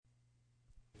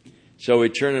Shall we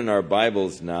turn in our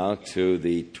Bibles now to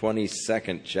the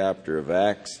 22nd chapter of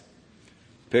Acts?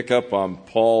 Pick up on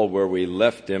Paul where we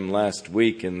left him last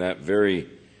week in that very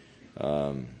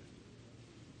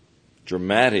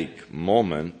dramatic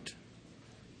moment.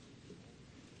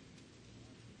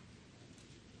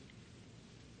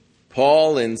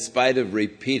 Paul, in spite of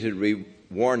repeated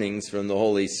warnings from the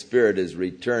Holy Spirit, has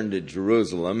returned to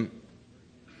Jerusalem,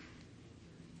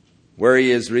 where he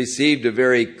has received a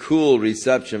very cool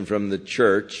reception from the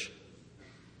church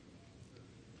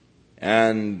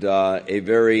and a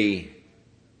very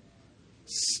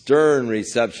stern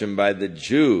reception by the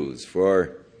Jews.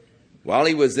 For while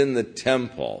he was in the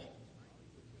temple,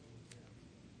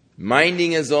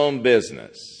 minding his own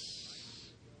business,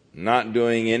 not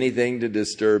doing anything to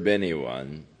disturb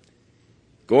anyone,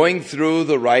 going through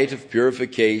the rite of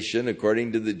purification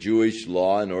according to the Jewish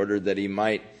law in order that he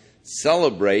might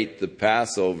celebrate the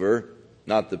Passover,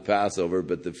 not the Passover,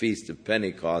 but the Feast of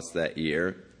Pentecost that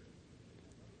year.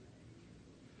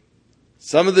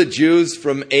 Some of the Jews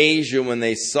from Asia, when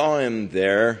they saw him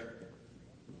there,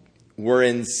 were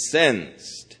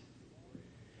incensed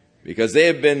because they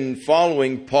had been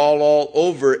following Paul all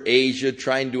over Asia,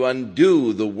 trying to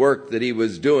undo the work that he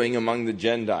was doing among the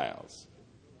Gentiles.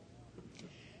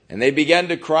 And they began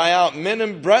to cry out, "Men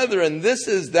and brethren, this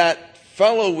is that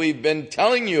fellow we've been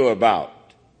telling you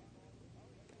about,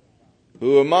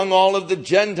 who among all of the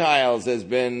Gentiles has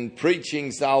been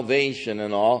preaching salvation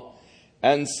and all."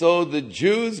 And so the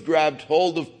Jews grabbed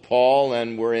hold of Paul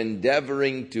and were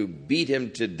endeavoring to beat him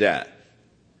to death.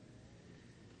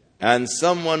 And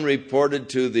someone reported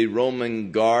to the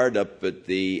Roman guard up at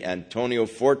the Antonia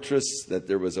fortress that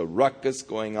there was a ruckus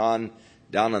going on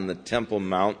down on the Temple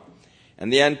Mount.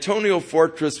 And the Antonia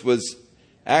fortress was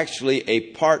actually a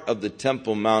part of the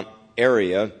Temple Mount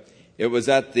area. It was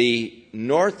at the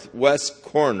northwest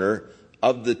corner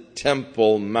of the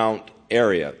Temple Mount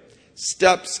area.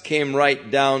 Steps came right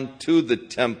down to the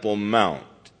Temple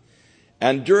Mount.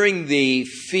 And during the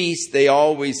feast, they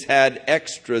always had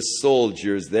extra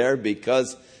soldiers there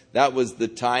because that was the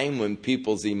time when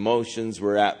people's emotions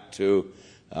were apt to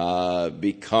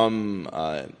become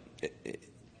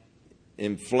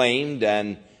inflamed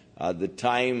and the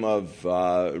time of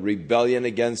rebellion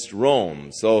against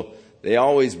Rome. So they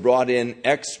always brought in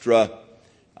extra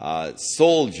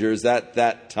soldiers at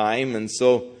that time. And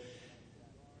so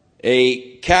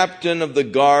a captain of the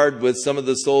guard with some of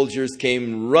the soldiers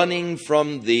came running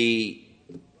from the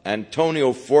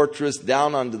Antonia fortress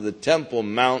down onto the Temple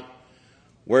Mount,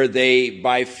 where they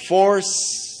by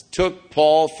force took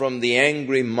Paul from the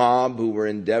angry mob who were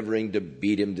endeavoring to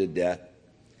beat him to death.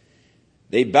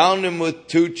 They bound him with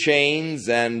 2 chains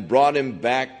and brought him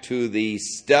back to the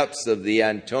steps of the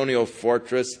Antonia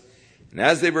fortress. And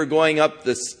as they were going up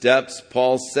the steps,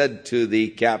 Paul said to the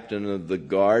captain of the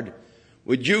guard,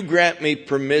 "Would you grant me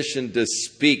permission to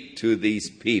speak to these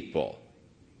people?"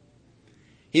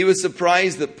 He was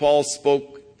surprised that Paul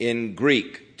spoke in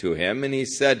Greek to him, and he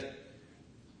said,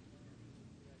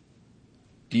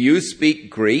 "Do you speak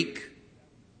Greek?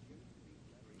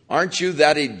 Aren't you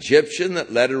that Egyptian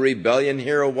that led a rebellion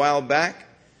here a while back?"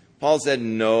 Paul said,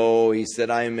 "No." He said,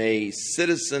 "I'm a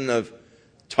citizen of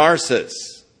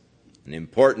Tarsus, an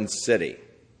important city."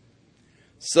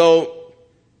 So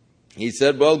he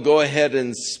said, "Well, go ahead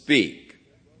and speak."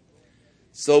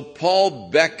 So Paul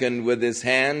beckoned with his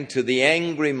hand to the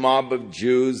angry mob of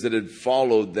Jews that had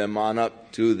followed them on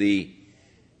up to the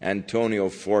Antonia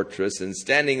fortress, and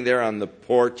standing there on the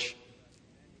porch,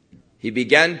 he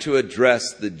began to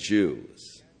address the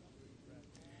Jews.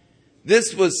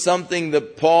 This was something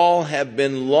that Paul had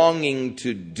been longing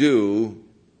to do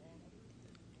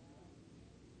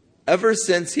ever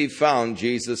since he found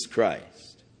Jesus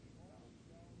Christ.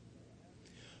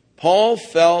 Paul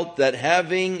felt that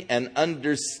having an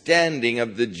understanding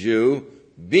of the Jew,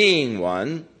 being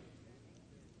one,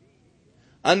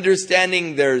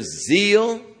 understanding their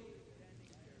zeal,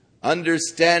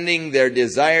 understanding their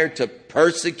desire to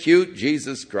persecute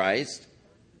Jesus Christ,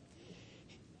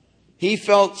 he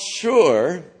felt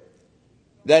sure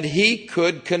that he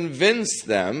could convince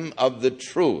them of the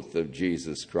truth of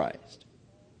Jesus Christ.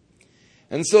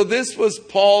 And so this was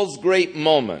Paul's great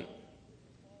moment.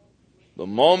 The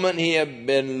moment he had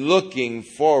been looking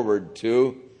forward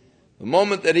to, the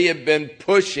moment that he had been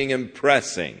pushing and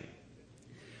pressing.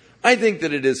 I think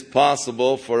that it is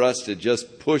possible for us to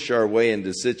just push our way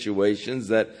into situations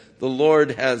that the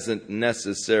Lord hasn't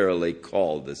necessarily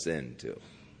called us into.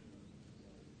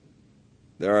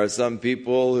 There are some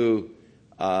people who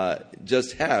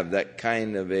just have that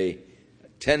kind of a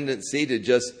tendency to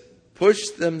just push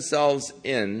themselves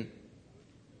in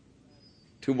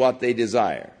to what they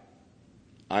desire.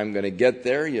 I'm going to get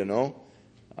there, no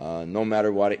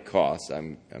matter what it costs.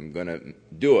 I'm going to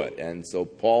do it. And so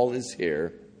Paul is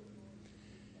here.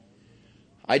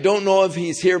 I don't know if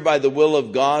he's here by the will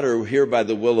of God or here by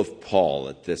the will of Paul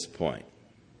at this point.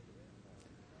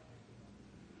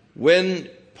 When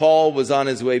Paul was on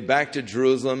his way back to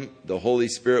Jerusalem, the Holy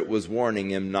Spirit was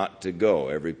warning him not to go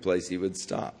every place he would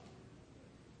stop.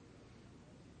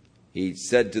 He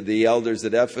said to the elders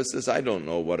at Ephesus, I don't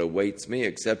know what awaits me,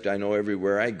 except I know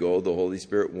everywhere I go, the Holy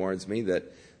Spirit warns me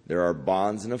that there are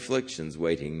bonds and afflictions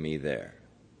waiting me there.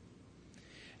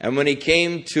 And when he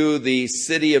came to the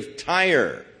city of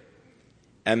Tyre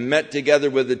and met together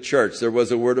with the church, there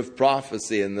was a word of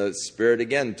prophecy, and the Spirit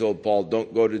again told Paul,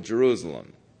 don't go to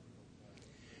Jerusalem.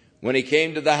 When he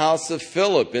came to the house of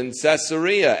Philip in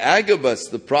Caesarea, Agabus,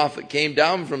 the prophet, came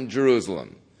down from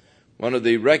Jerusalem, one of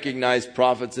the recognized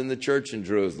prophets in the church in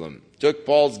Jerusalem, took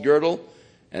Paul's girdle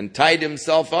and tied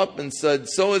himself up and said,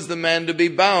 so is the man to be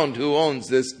bound who owns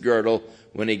this girdle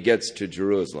when he gets to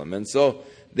Jerusalem. And so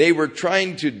they were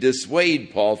trying to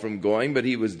dissuade Paul from going, but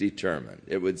he was determined.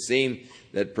 It would seem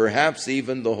that perhaps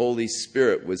even the Holy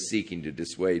Spirit was seeking to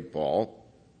dissuade Paul.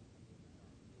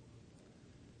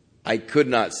 I could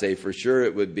not say for sure.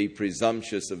 It would be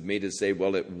presumptuous of me to say,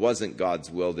 well, it wasn't God's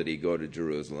will that he go to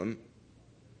Jerusalem.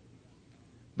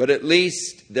 But at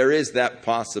least there is that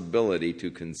possibility to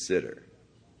consider.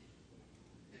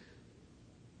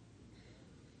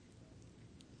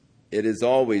 It is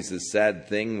always a sad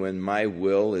thing when my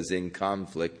will is in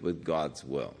conflict with God's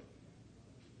will.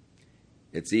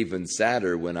 It's even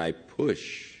sadder when I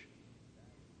push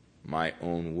my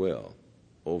own will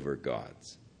over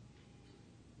God's.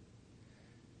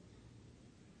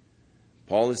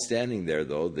 Paul is standing there,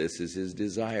 though. This is his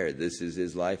desire. This is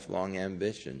his lifelong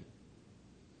ambition.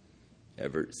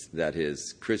 That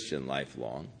is, Christian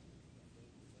lifelong.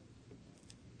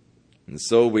 And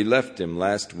so we left him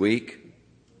last week,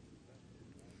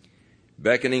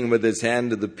 beckoning with his hand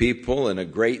to the people, and a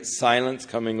great silence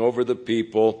coming over the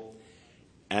people,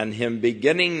 and him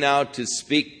beginning now to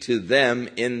speak to them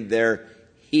in their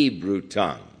Hebrew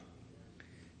tongue.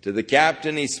 To the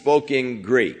captain, he spoke in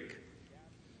Greek.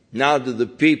 Now to the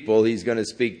people, he's going to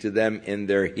speak to them in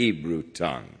their Hebrew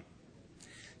tongue.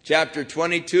 Chapter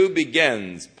 22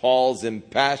 begins Paul's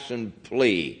impassioned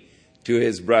plea to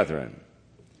his brethren.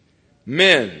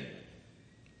 Men,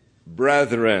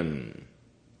 brethren,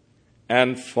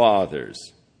 and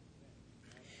fathers,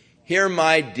 hear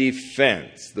my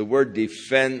defense. The word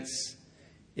defense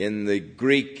in the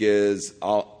Greek is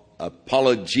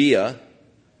apologia,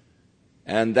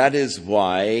 and that is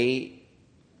why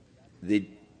the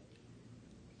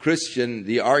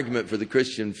argument for the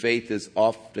Christian faith is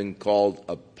often called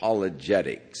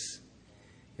apologetics.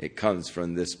 It comes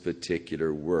from this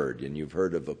particular word, and you've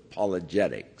heard of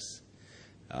apologetics.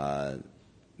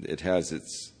 It has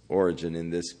its origin in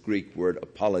this Greek word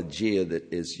apologia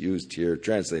that is used here,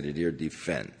 translated here,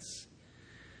 defense,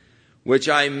 which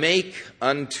I make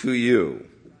unto you.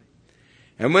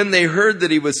 And when they heard that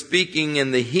he was speaking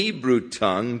in the Hebrew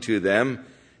tongue to them,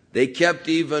 they kept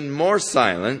even more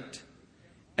silent.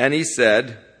 And he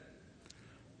said,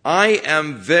 I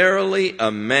am verily a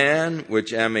man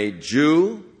which am a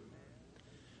Jew,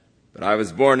 but I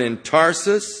was born in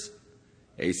Tarsus,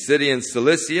 a city in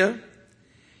Cilicia.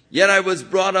 Yet I was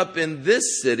brought up in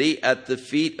this city at the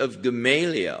feet of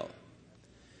Gamaliel.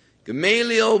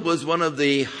 Gamaliel was one of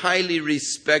the highly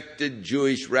respected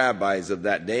Jewish rabbis of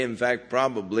that day. In fact,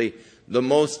 probably the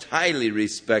most highly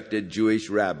respected Jewish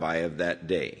rabbi of that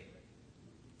day.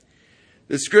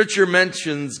 The scripture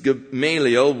mentions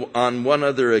Gamaliel on one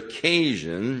other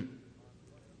occasion,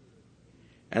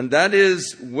 and that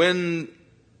is when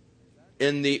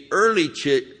in the early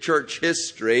church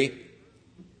history,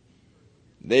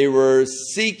 they were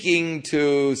seeking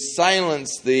to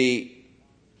silence the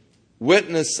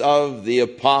witness of the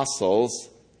apostles.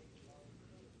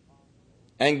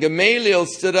 And Gamaliel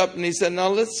stood up and he said, now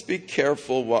let's be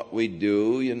careful what we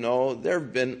do. You know, there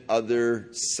have been other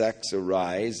sects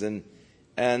arise, and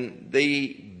they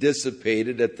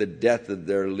dissipated at the death of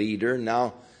their leader.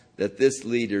 Now that this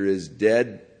leader is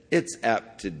dead, it's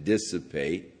apt to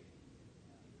dissipate.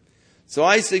 So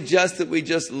I suggest that we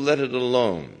just let it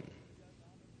alone.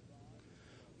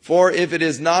 For if it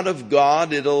is not of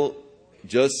God, it'll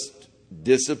just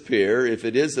disappear. If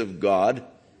it is of God,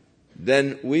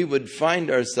 then we would find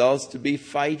ourselves to be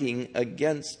fighting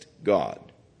against God.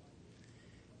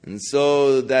 And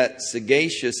so that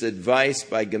sagacious advice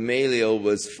by Gamaliel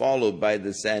was followed by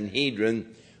the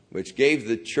Sanhedrin, which gave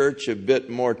the church a bit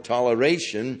more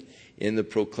toleration in the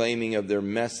proclaiming of their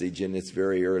message in its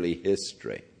very early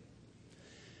history.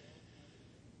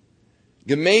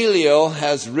 Gamaliel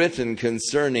has written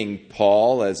concerning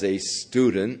Paul as a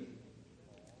student.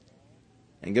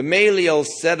 And Gamaliel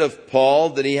said of Paul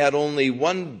that he had only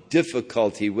one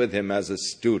difficulty with him as a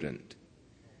student.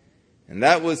 And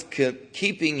that was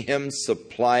keeping him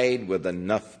supplied with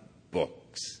enough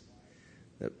books.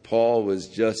 That Paul was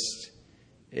just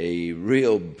a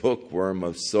real bookworm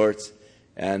of sorts.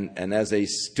 And as a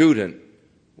student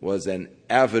was an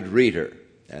avid reader.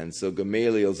 And so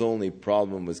Gamaliel's only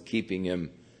problem was keeping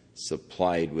him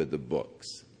supplied with the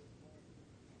books.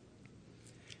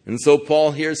 And so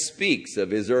Paul here speaks of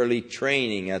his early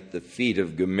training at the feet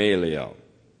of Gamaliel.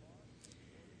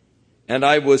 And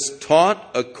I was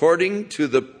taught according to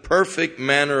the perfect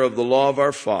manner of the law of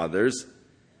our fathers,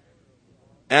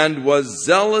 and was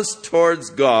zealous towards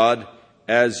God,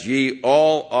 as ye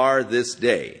all are this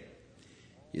day.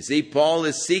 You see, Paul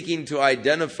is seeking to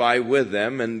identify with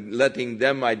them and letting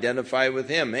them identify with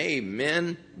him. Hey,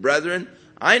 men, brethren,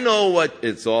 I know what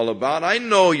it's all about. I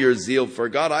know your zeal for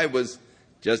God. I was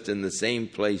just in the same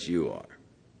place you are.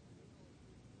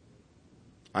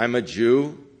 I'm a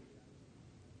Jew.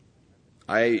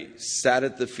 I sat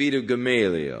at the feet of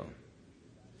Gamaliel.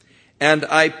 And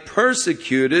I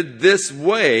persecuted this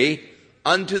way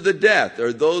unto the death,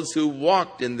 or those who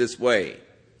walked in this way.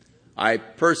 I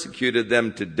persecuted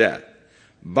them to death,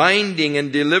 binding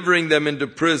and delivering them into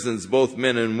prisons, both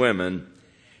men and women.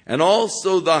 And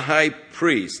also the high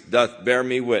priest doth bear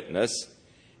me witness,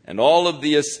 and all of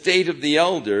the estate of the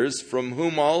elders, from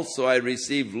whom also I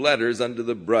received letters unto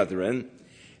the brethren.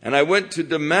 And I went to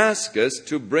Damascus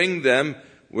to bring them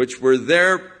which were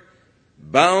there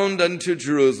bound unto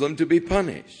Jerusalem to be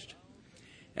punished.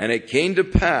 And it came to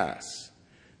pass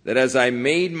that as I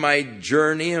made my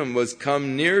journey and was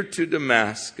come near to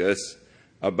Damascus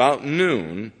about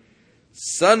noon,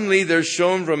 suddenly there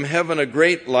shone from heaven a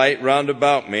great light round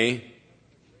about me,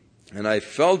 and I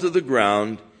fell to the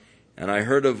ground, and I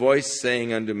heard a voice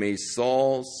saying unto me,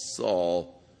 Saul,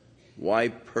 Saul, why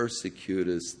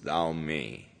persecutest thou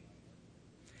me?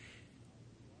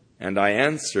 And I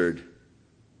answered,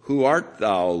 Who art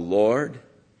thou, Lord?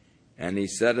 And he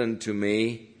said unto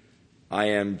me, I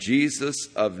am Jesus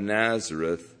of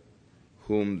Nazareth,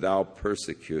 whom thou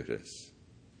persecutest.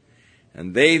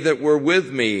 And they that were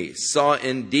with me saw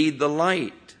indeed the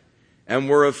light, and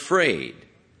were afraid,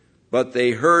 but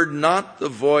they heard not the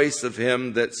voice of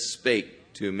him that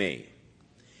spake to me.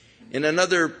 In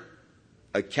another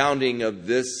accounting of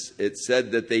this, it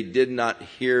said that they did not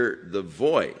hear the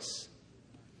voice.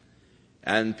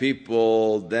 And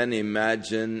people then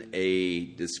imagine a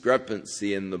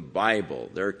discrepancy in the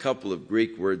Bible. There are a couple of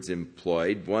Greek words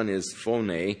employed. One is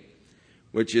phone,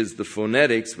 which is the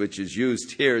phonetics, which is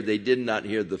used here. They did not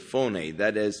hear the phone.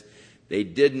 That is, they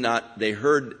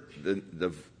heard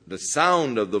the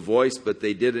sound of the voice, but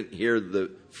they didn't hear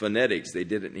the phonetics. They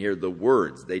didn't hear the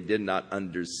words. They did not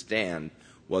understand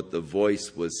what the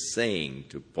voice was saying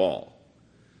to Paul.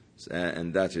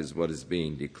 And that is what is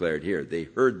being declared here. They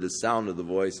heard the sound of the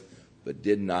voice, but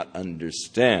did not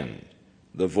understand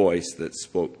the voice that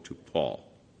spoke to Paul.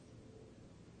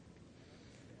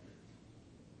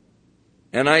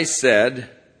 And I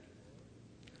said,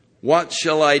 What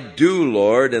shall I do,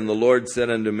 Lord? And the Lord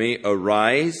said unto me,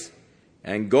 Arise,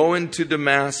 and go into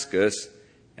Damascus,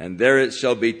 and there it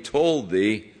shall be told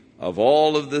thee of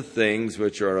all of the things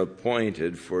which are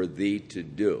appointed for thee to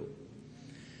do.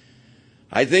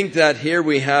 I think that here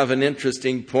we have an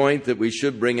interesting point that we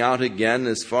should bring out again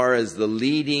as far as the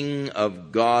leading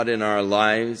of God in our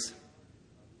lives.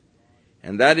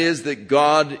 And that is that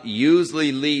God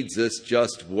usually leads us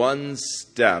just one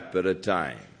step at a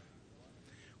time.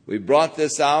 We brought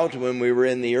this out when we were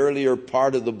in the earlier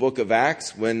part of the book of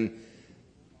Acts, when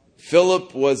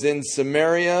Philip was in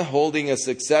Samaria holding a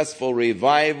successful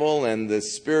revival, and the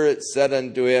Spirit said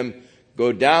unto him,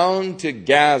 Go down to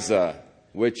Gaza,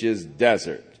 which is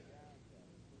desert.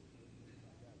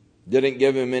 Didn't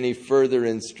give him any further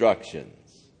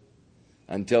instructions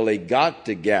until he got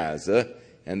to Gaza,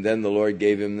 and then the Lord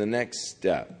gave him the next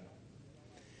step.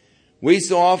 We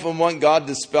so often want God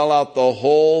to spell out the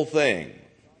whole thing.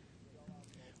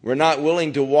 We're not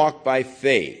willing to walk by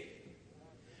faith.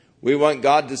 We want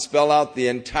God to spell out the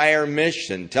entire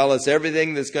mission, tell us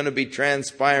everything that's going to be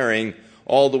transpiring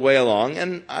all the way along,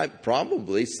 and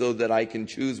probably so that I can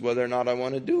choose whether or not I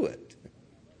want to do it.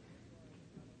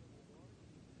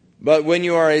 But when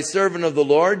you are a servant of the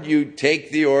Lord, you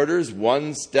take the orders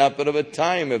one step at a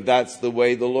time, if that's the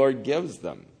way the Lord gives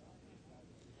them.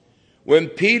 When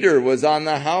Peter was on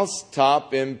the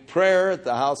housetop in prayer at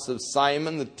the house of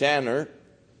Simon the tanner,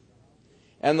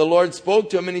 and the Lord spoke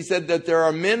to him and he said that there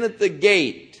are men at the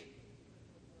gate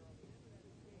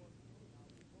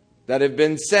that have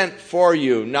been sent for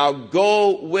you. Now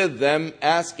go with them,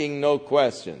 asking no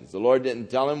questions. The Lord didn't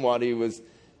tell him what he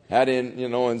had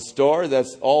in store.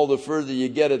 That's all the further you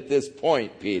get at this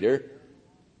point, Peter.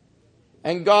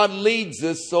 And God leads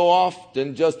us so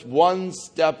often just one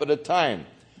step at a time.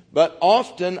 But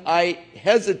often I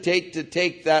hesitate to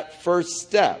take that first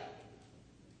step.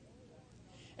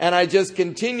 And I just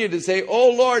continue to say,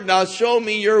 oh Lord, now show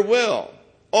me your will.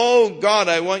 Oh God,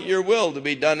 I want your will to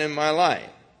be done in my life.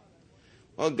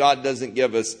 Well, God doesn't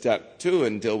give us step 2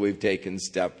 until we've taken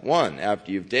step 1.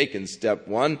 After you've taken step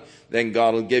 1, then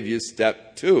God will give you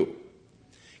step 2.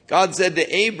 God said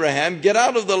to Abraham, get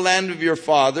out of the land of your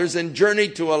fathers and journey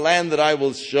to a land that I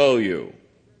will show you.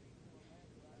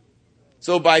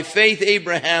 So by faith,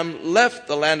 Abraham left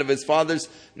the land of his fathers,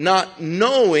 not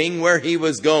knowing where he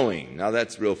was going. Now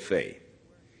that's real faith.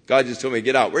 God just told me,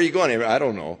 get out. Where are you going, Abraham? I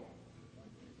don't know.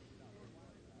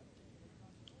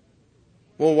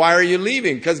 Well, why are you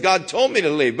leaving? Because God told me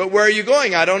to leave. But where are you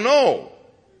going? I don't know.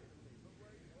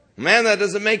 Man, that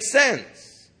doesn't make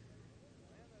sense.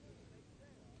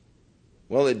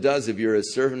 Well, it does if you're a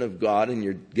servant of God and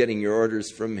you're getting your orders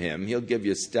from Him. He'll give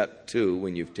you step 2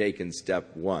 when you've taken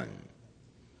step 1.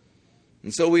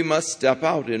 And so we must step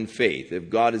out in faith. If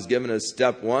God has given us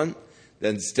step 1,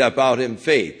 then step out in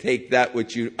faith. Take that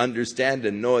which you understand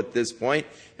and know at this point,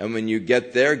 and when you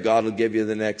get there, God will give you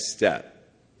the next step.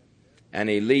 And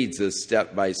He leads us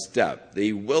step by step.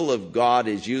 The will of God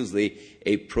is usually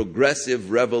a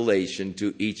progressive revelation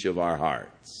to each of our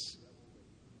hearts.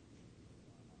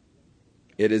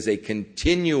 It is a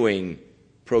continuing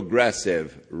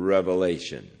progressive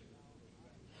revelation.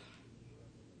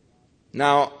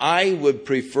 Now, I would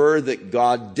prefer that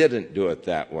God didn't do it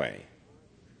that way,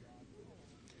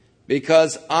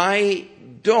 because I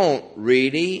don't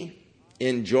really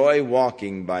enjoy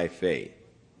walking by faith.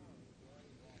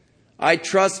 I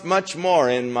trust much more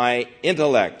in my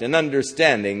intellect and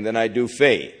understanding than I do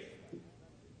faith.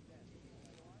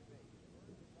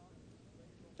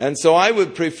 And so I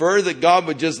would prefer that God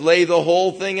would just lay the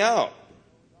whole thing out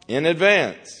in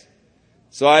advance,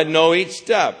 so I'd know each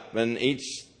step and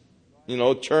each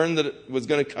turn that was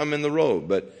going to come in the road.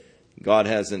 But God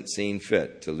hasn't seen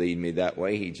fit to lead me that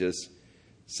way. He just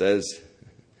says,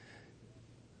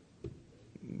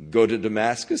 go to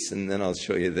Damascus and then I'll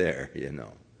show you there,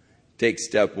 Take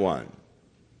step 1,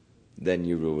 then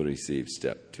you will receive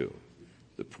step 2.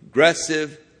 The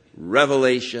progressive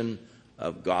revelation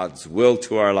of God's will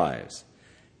to our lives.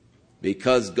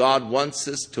 Because God wants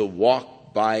us to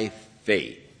walk by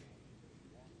faith.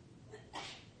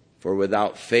 For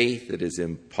without faith it is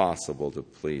impossible to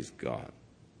please God.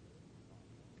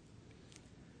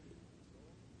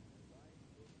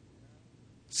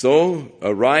 So,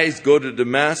 arise, go to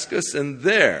Damascus, and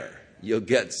there you'll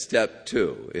get step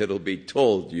 2. It'll be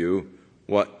told you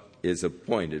what is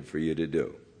appointed for you to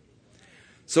do.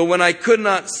 So when I could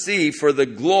not see for the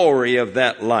glory of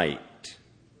that light,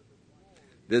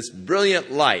 this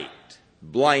brilliant light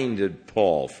blinded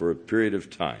Paul for a period of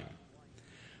time.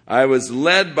 I was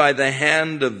led by the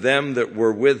hand of them that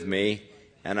were with me,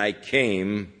 and I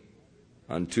came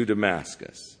unto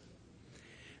Damascus.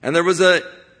 And there was a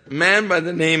man by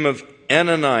the name of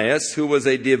Ananias, who was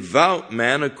a devout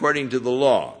man according to the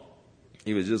law.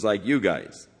 He was just like you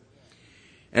guys.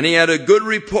 And he had a good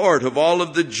report of all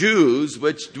of the Jews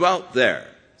which dwelt there.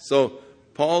 So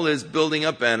Paul is building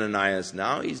up Ananias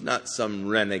now. He's not some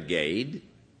renegade.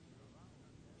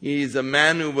 He's a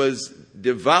man who was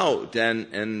devout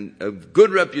and of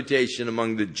good reputation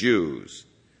among the Jews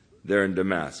there in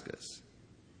Damascus.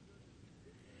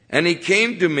 And he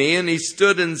came to me, and he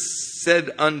stood and said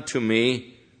unto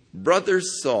me, Brother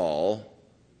Saul,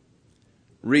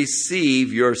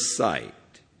 receive your sight.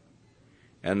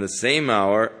 And the same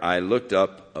hour I looked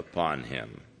up upon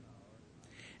him.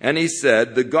 And he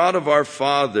said, the God of our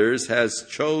fathers has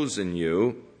chosen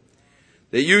you,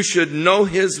 that you should know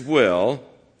His will,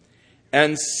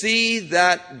 and see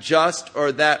that just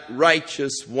or that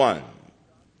righteous one.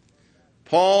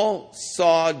 Paul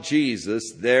saw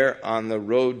Jesus there on the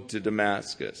road to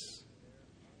Damascus.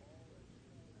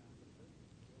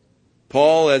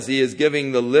 Paul, as he is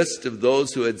giving the list of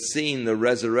those who had seen the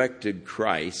resurrected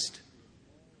Christ,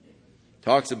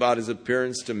 talks about his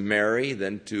appearance to Mary,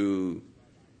 then to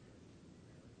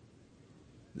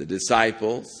the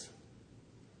disciples,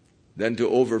 then to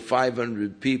over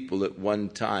 500 people at one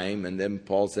time, and then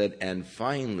Paul said, and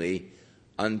finally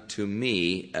unto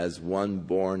me as one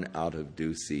born out of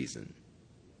due season.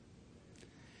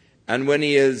 And when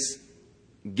he is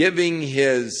giving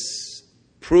his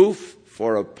proof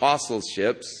for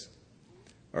apostleships,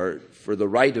 or for the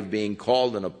right of being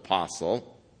called an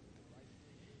apostle,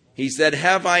 He said,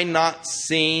 "Have I not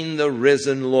seen the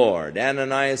risen Lord?"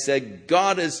 Ananias said,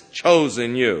 "God has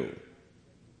chosen you."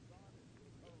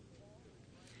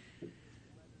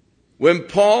 When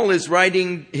Paul is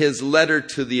writing his letter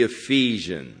to the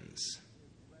Ephesians,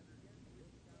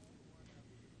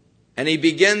 and he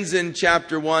begins in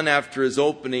chapter 1 after his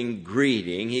opening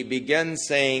greeting, he begins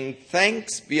saying,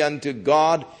 "Thanks be unto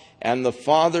God and the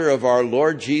Father of our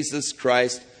Lord Jesus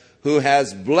Christ, who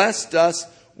has blessed us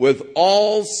with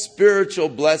all spiritual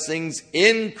blessings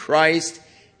in Christ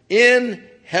in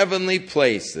heavenly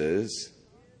places."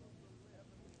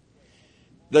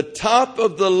 The top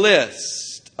of the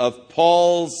list of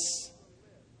Paul's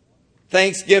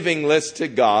thanksgiving list to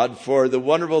God for the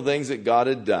wonderful things that God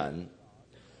had done,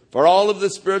 for all of the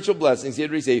spiritual blessings he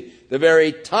had received, the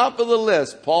very top of the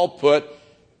list, Paul put,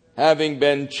 "having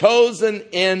been chosen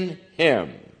in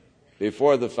him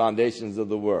before the foundations of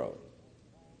the world."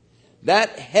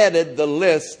 That headed the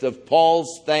list of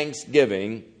Paul's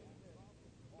thanksgiving,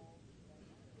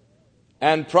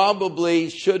 and probably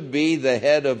should be the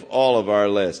head of all of our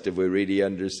list if we really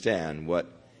understand what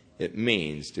it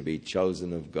means to be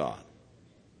chosen of God.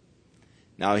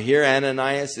 Now here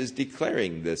Ananias is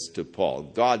declaring this to Paul.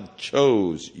 God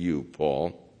chose you,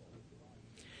 Paul.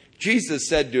 Jesus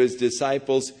said to his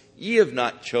disciples, "Ye have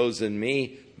not chosen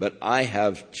me, but I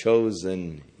have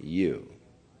chosen you."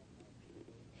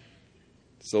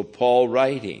 So Paul,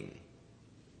 writing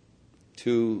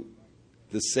to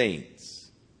the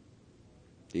saints,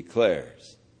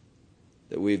 declares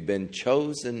that we've been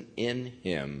chosen in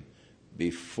him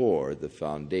before the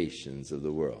foundations of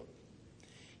the world.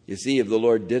 You see, if the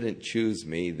Lord didn't choose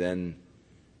me, then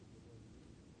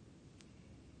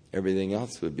everything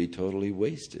else would be totally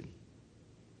wasted.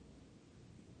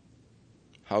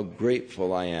 How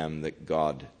grateful I am that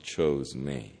God chose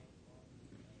me.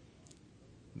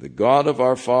 The God of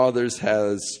our fathers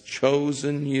has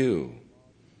chosen you,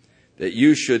 that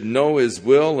you should know his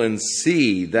will and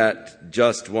see that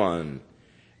just one,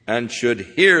 and should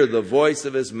hear the voice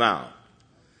of his mouth.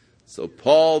 So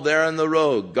Paul there on the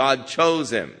road, God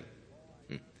chose him.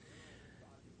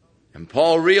 And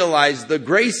Paul realized the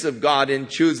grace of God in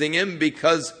choosing him,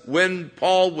 because when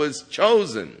Paul was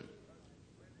chosen,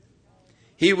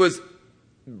 he was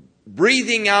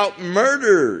breathing out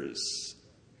murders,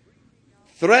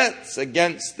 threats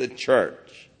against the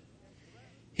church.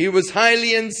 He was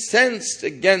highly incensed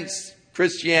against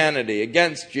Christianity,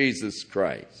 against Jesus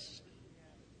Christ.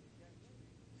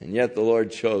 And yet the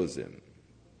Lord chose him,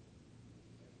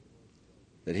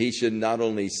 that he should not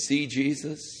only see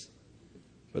Jesus,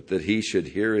 but that he should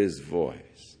hear his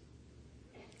voice.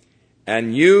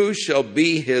 "And you shall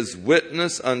be his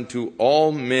witness unto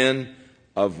all men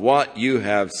of what you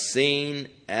have seen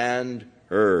and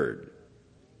heard.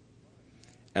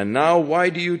 And now why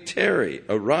do you tarry?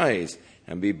 Arise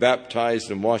and be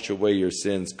baptized and wash away your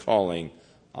sins, calling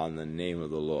on the name of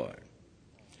the Lord."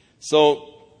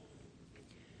 So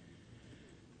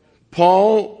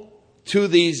Paul, to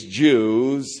these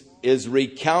Jews, is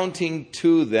recounting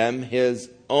to them his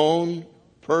own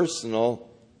personal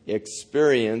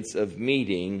experience of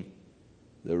meeting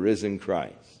the risen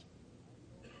Christ.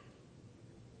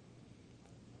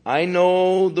 I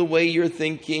know the way you're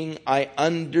thinking. I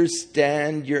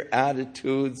understand your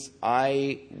attitudes.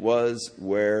 I was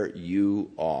where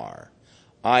you are.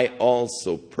 I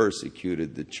also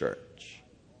persecuted the church,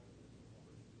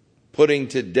 putting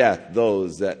to death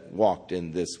those that walked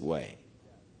in this way.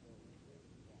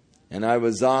 And I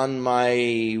was on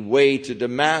my way to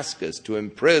Damascus to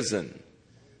imprison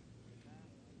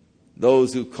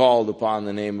those who called upon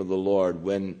the name of the Lord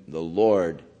when the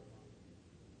Lord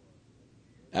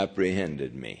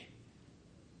apprehended me.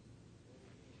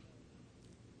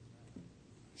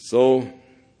 So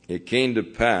it came to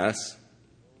pass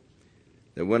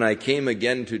that when I came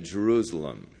again to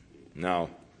Jerusalem,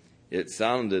 now it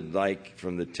sounded like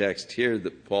from the text here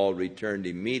that Paul returned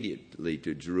immediately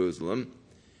to Jerusalem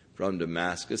from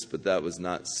Damascus, but that was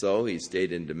not so. He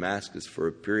stayed in Damascus for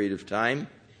a period of time,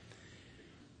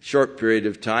 short period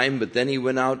of time, but then he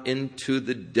went out into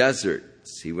the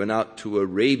deserts. He went out to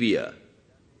Arabia.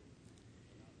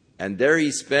 And there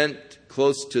he spent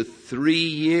close to 3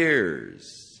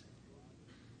 years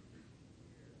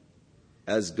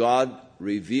as God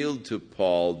revealed to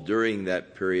Paul during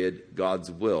that period God's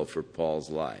will for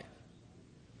Paul's life,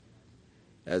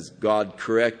 as God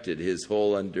corrected his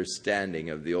whole understanding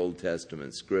of the Old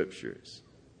Testament scriptures.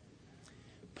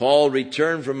 Paul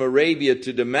returned from Arabia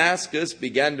to Damascus,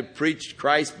 began to preach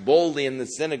Christ boldly in the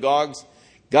synagogues,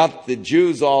 got the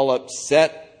Jews all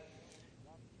upset,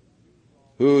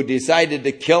 who decided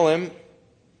to kill him.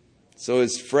 So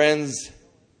his friends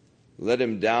let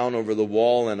him down over the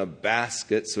wall in a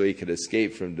basket so he could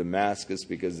escape from Damascus,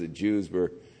 because the Jews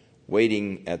were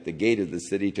waiting at the gate of the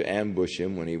city to ambush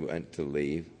him when he went to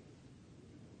leave.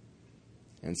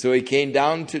 And so he came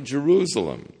down to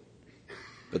Jerusalem.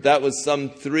 But that was some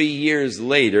 3 years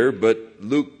later, but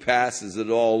Luke passes it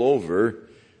all over,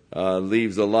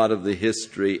 leaves a lot of the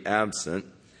history absent.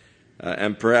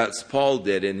 And perhaps Paul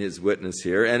did in his witness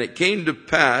here. And it came to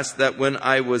pass that when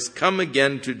I was come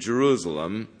again to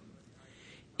Jerusalem,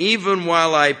 even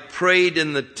while I prayed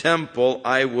in the temple,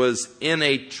 I was in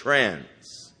a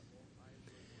trance.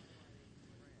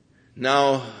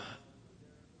 Now,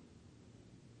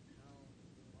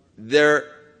 there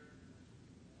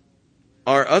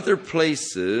are other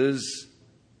places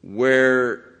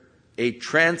where a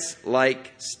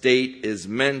trance-like state is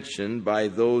mentioned by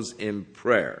those in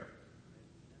prayer.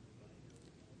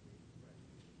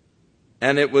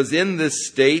 And it was in this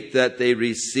state that they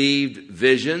received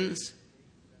visions,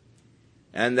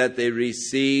 and that they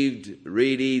received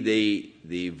really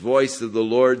the voice of the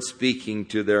Lord speaking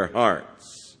to their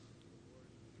hearts.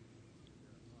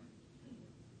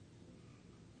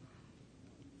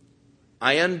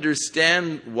 I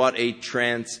understand what a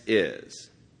trance is,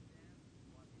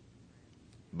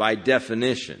 by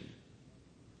definition.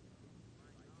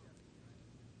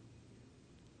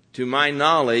 To my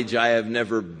knowledge, I have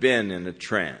never been in a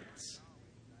trance.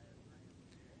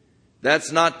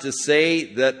 That's not to say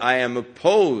that I am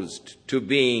opposed to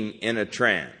being in a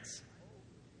trance.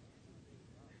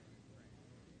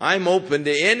 I'm open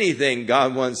to anything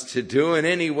God wants to do in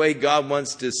any way God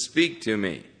wants to speak to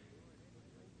me.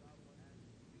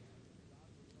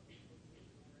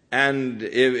 And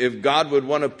if God would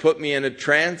want to put me in a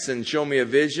trance and show me a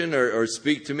vision or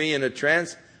speak to me in a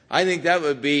trance, I think that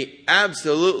would be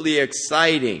absolutely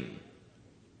exciting.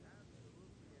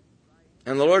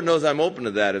 And the Lord knows I'm open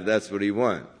to that if that's what He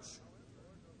wants.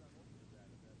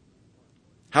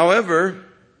 However,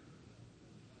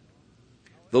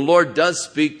 the Lord does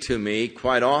speak to me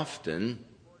quite often.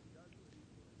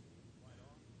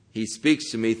 He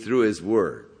speaks to me through His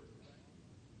Word.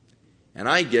 And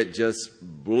I get just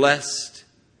blessed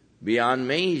beyond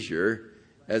measure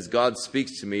as God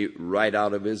speaks to me right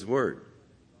out of His Word.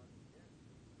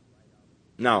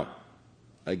 Now,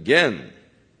 again,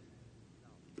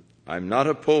 I'm not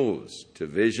opposed to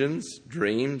visions,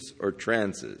 dreams, or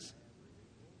trances.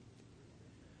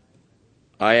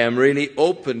 I am really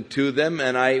open to them,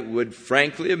 and I would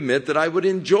frankly admit that I would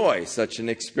enjoy such an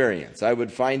experience. I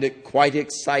would find it quite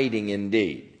exciting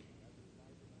indeed.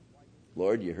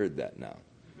 Lord, you heard that now.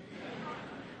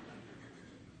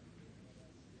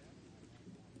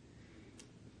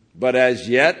 But as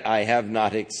yet, I have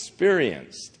not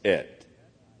experienced it.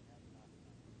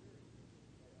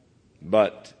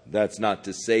 But that's not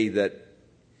to say that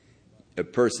a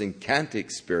person can't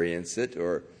experience it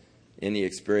or any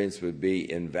experience would be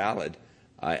invalid.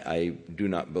 I do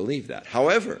not believe that.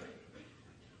 However,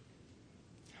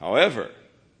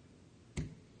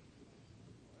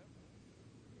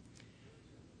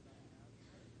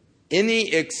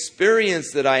 any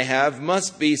experience that I have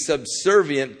must be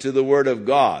subservient to the Word of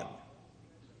God.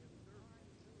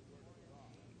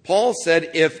 Paul said,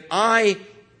 if I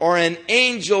or an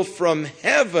angel from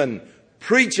heaven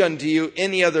preach unto you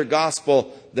any other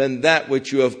gospel than that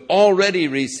which you have already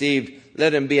received,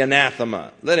 let him be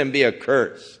anathema, let him be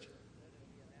accursed.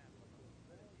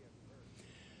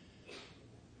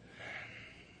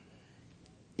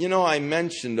 You know, I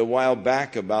mentioned a while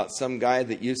back about some guy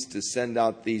that used to send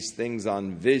out these things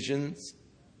on visions,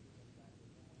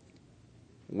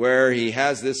 where he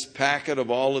has this packet of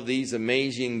all of these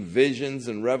amazing visions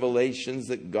and revelations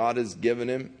that God has given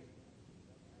him.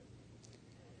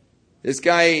 This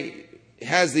guy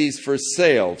has these for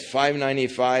sale,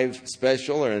 $5.95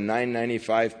 special or a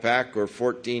 $9.95 pack or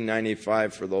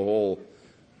 $14.95 for the whole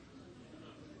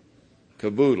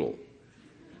caboodle.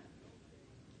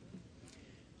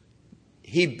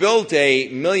 He built a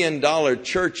 $1 million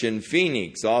church in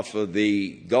Phoenix off of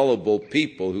the gullible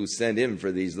people who sent him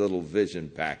for these little vision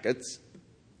packets.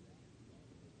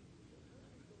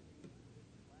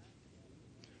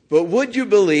 But would you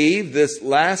believe this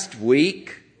last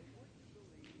week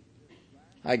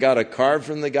I got a card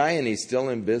from the guy and he's still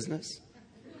in business?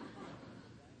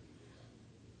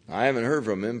 I haven't heard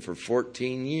from him for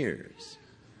 14 years.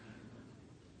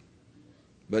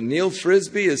 But Neil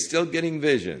Frisbee is still getting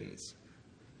visions.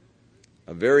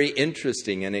 Very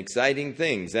interesting and exciting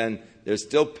things, and they're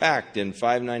still packed in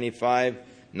 $5.95,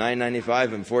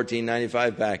 $9.95, and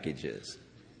 $14.95 packages.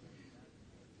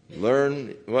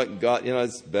 Learn what God,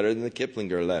 it's better than the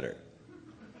Kiplinger letter.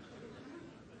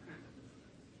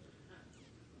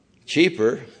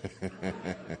 cheaper.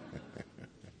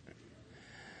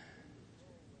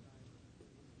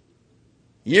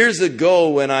 Years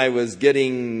ago, when I was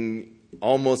getting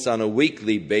almost on a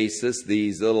weekly basis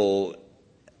these little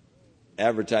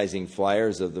advertising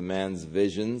flyers of the man's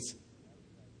visions,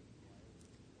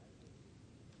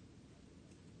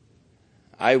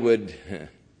 I would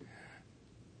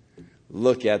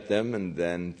look at them and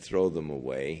then throw them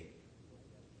away.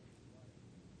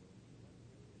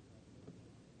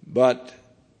 But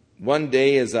one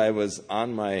day, as I was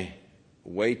on my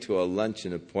way to a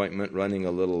luncheon appointment, running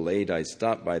a little late, I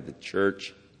stopped by the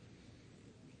church.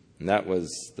 And that was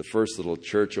the first little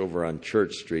church over on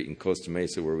Church Street in Costa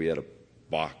Mesa, where we had a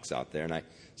box out there. And I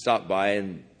stopped by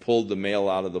and pulled the mail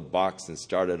out of the box and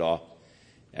started off.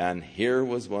 And here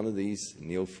was one of these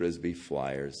Neil Frisbee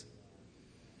flyers.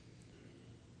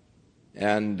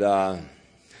 And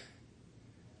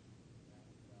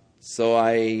so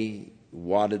I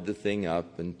wadded the thing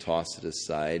up and tossed it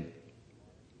aside.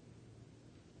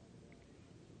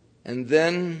 And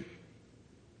then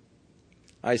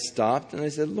I stopped and I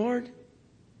said, Lord,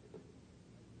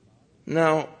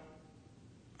 now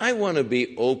I want to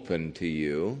be open to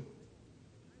you.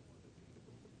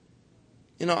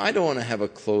 You know, I don't want to have a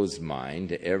closed mind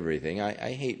to everything.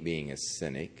 I hate being a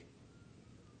cynic.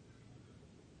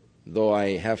 Though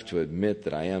I have to admit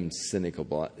that I am cynical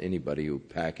about anybody who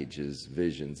packages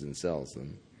visions and sells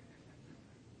them.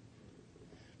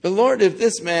 But Lord, if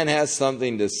this man has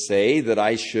something to say that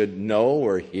I should know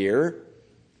or hear,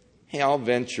 hey, I'll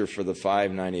venture for the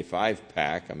 $5.95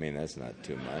 pack. I mean, that's not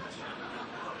too much.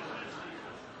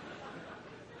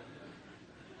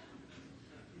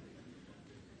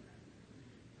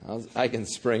 I can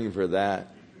spring for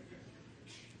that.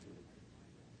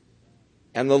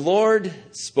 And the Lord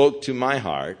spoke to my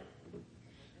heart,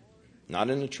 not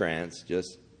in a trance,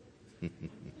 just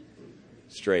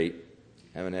straight.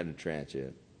 Haven't had a trance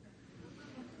yet.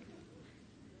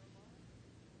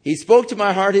 He spoke to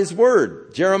my heart his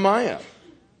word, Jeremiah.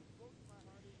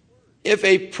 If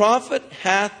a prophet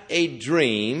hath a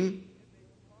dream,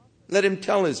 let him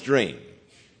tell his dream.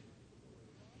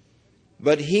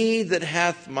 But he that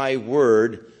hath my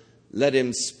word, let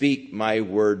him speak my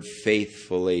word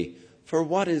faithfully. For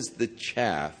what is the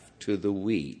chaff to the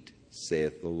wheat,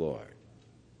 saith the Lord?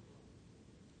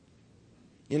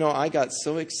 You know, I got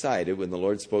so excited when the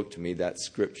Lord spoke to me that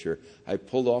scripture, I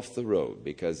pulled off the road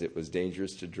because it was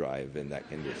dangerous to drive in that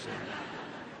condition.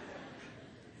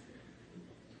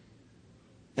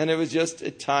 And it was just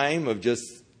a time of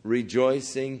just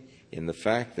rejoicing in the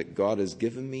fact that God has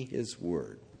given me his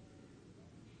word.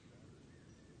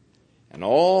 And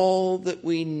all that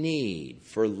we need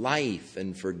for life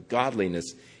and for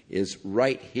godliness is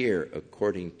right here,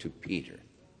 according to Peter.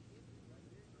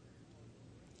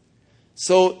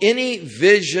 So any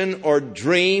vision or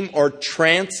dream or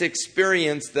trance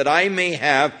experience that I may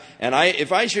have, and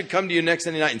if I should come to you next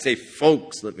Sunday night and say,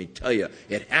 folks, let me tell you,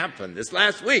 it happened this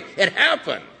last week. It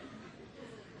happened.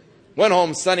 Went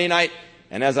home Sunday night,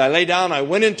 and as I lay down, I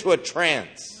went into a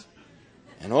trance.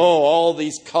 And all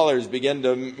these colors began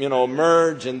to,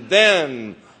 merge. And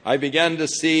then I began to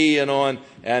see, and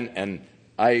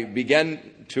I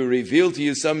began to reveal to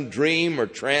you some dream or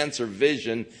trance or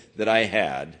vision that I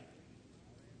had.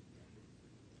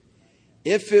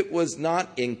 If it was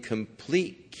not in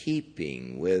complete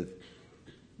keeping with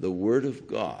the Word of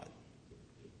God,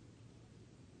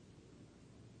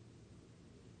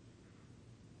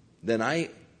 then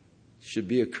I should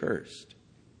be accursed.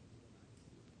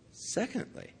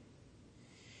 Secondly,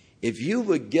 if you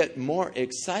would get more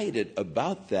excited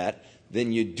about that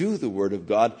than you do the Word of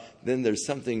God, then there's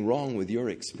something wrong with your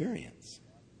experience.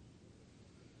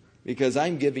 Because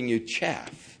I'm giving you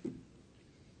chaff.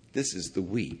 This is the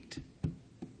wheat.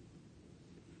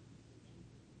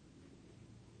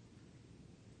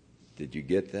 Did you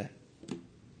get that?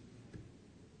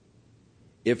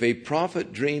 If a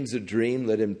prophet dreams a dream,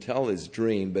 let him tell his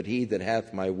dream. But he that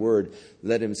hath my word,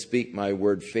 let him speak my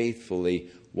word faithfully.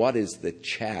 What is the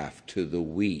chaff to the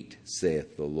wheat,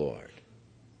 saith the Lord?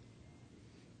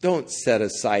 Don't set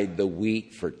aside the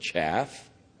wheat for chaff.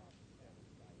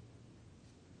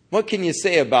 What can you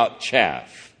say about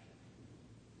chaff?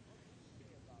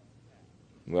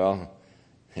 Well,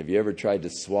 have you ever tried to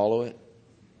swallow it?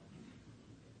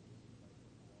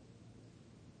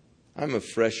 I'm a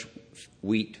fresh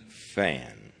wheat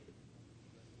fan.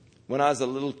 When I was a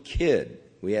little kid,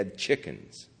 we had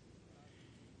chickens.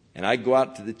 And I'd go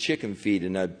out to the chicken feed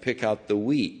and I'd pick out the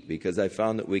wheat because I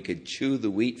found that we could chew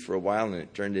the wheat for a while and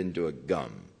it turned into a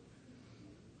gum.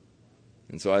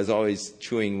 And so I was always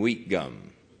chewing wheat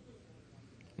gum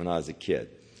when I was a kid.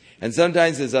 And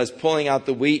sometimes as I was pulling out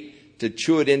the wheat, to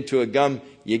chew it into a gum,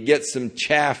 you get some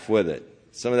chaff with it,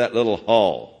 some of that little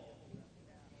hull.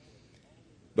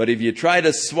 But if you try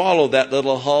to swallow that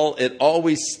little hull, it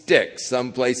always sticks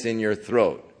someplace in your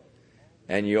throat.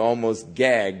 And you almost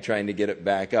gag trying to get it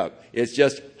back up. It's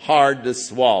just hard to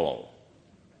swallow.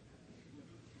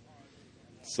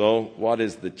 So what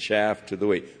is the chaff to the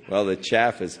wheat? Well, the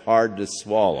chaff is hard to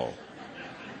swallow.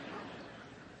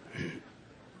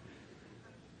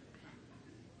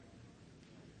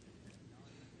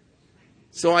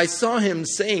 So I saw him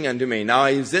saying unto me, now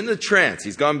he's in the trance.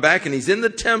 He's gone back and he's in the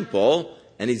temple,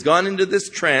 and he's gone into this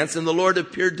trance, and the Lord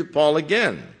appeared to Paul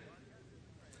again.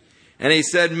 And he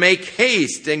said, make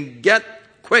haste and get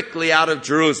quickly out of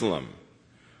Jerusalem,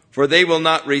 for they will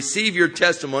not receive your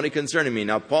testimony concerning me.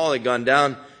 Now, Paul had gone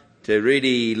down to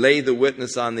really lay the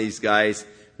witness on these guys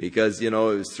because, it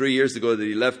was 3 years ago that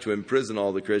he left to imprison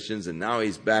all the Christians, and now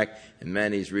he's back, and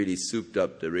man, he's really souped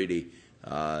up to really,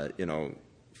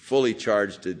 fully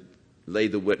charged to lay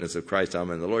the witness of Christ on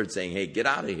them. And the Lord's saying, hey, get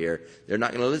out of here. They're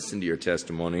not going to listen to your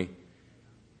testimony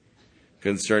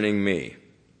concerning me.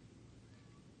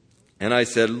 And I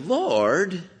said,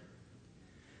 Lord,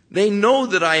 they know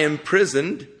that I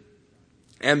imprisoned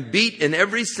and beat in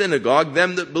every synagogue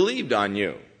them that believed on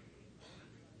you.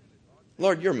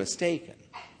 Lord, you're mistaken.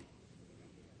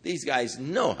 These guys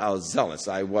know how zealous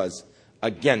I was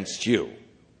against you.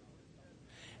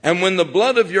 And when the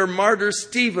blood of your martyr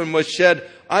Stephen was shed,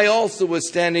 I also was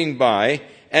standing by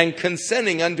and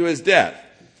consenting unto his death.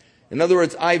 In other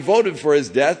words, I voted for his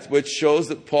death, which shows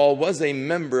that Paul was a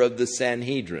member of the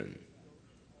Sanhedrin,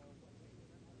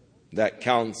 that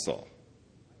council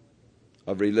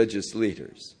of religious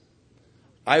leaders.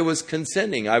 I was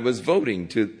consenting, I was voting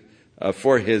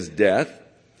for his death,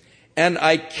 and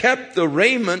I kept the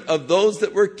raiment of those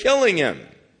that were killing him.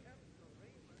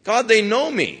 God, they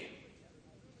know me.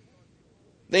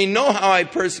 They know how I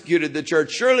persecuted the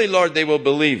church. Surely, Lord, they will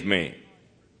believe me.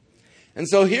 And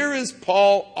so here is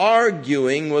Paul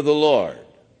arguing with the Lord.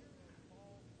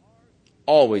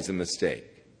 Always a mistake.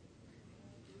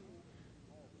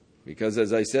 Because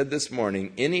as I said this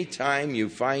morning, anytime you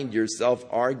find yourself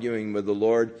arguing with the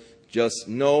Lord, just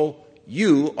know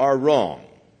you are wrong.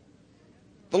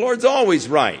 The Lord's always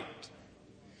right.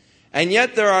 And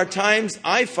yet there are times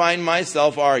I find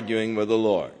myself arguing with the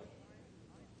Lord.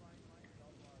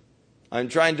 I'm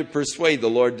trying to persuade the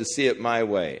Lord to see it my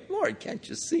way. Lord, can't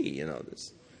you see,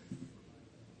 this?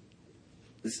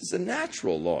 This is a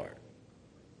natural, Lord.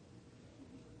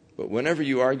 But whenever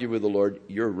you argue with the Lord,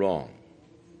 you're wrong.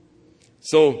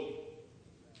 So,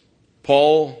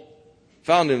 Paul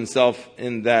found himself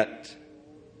in that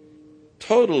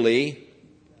totally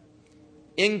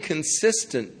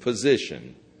inconsistent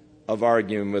position of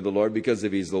arguing with the Lord, because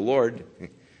if he's the Lord,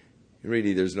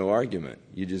 really there's no argument.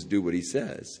 You just do what he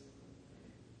says,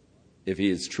 if he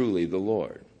is truly the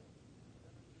Lord.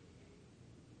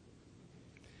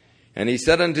 And he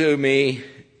said unto me,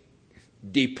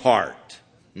 depart.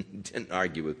 Didn't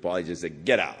argue with Paul, he just said,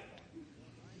 get out.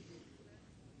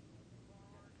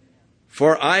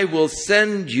 For I will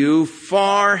send you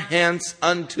far hence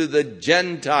unto the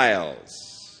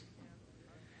Gentiles.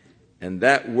 And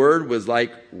that word was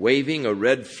like waving a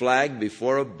red flag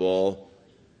before a bull.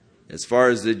 As far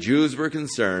as the Jews were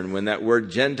concerned, when that word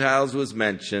Gentiles was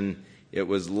mentioned, it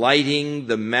was lighting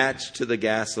the match to the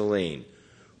gasoline.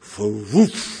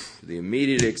 The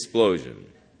immediate explosion.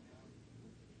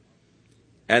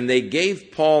 And they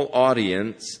gave Paul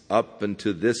audience up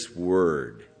unto this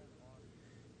word.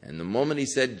 And the moment he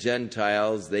said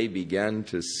Gentiles, they began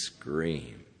to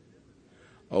scream.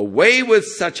 Away with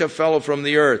such a fellow from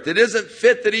the earth. It isn't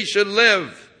fit that he should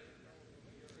live.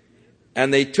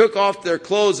 And they took off their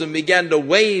clothes and began to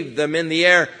wave them in the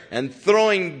air and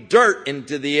throwing dirt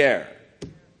into the air.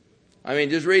 I mean,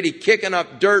 just really kicking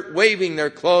up dirt, waving their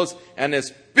clothes, and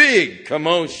this big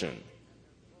commotion.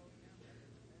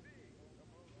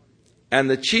 And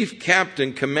the chief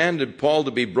captain commanded Paul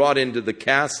to be brought into the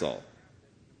castle.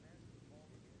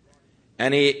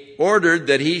 And he ordered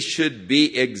that he should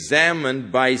be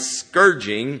examined by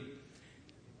scourging,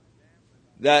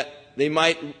 that they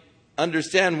might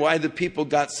understand why the people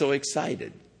got so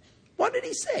excited. What did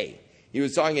he say? He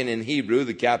was talking in Hebrew.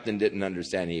 The captain didn't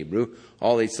understand Hebrew.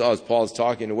 All he saw is Paul's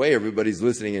talking away. Everybody's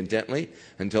listening intently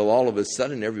until all of a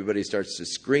sudden everybody starts to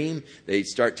scream. They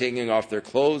start taking off their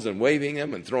clothes and waving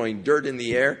them and throwing dirt in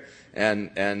the air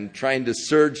and trying to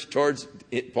surge towards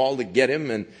Paul to get him.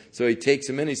 And so he takes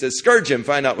him in. He says, scourge him.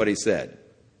 Find out what he said.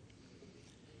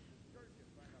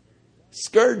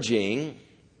 Scourging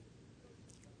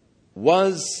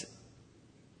was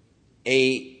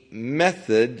a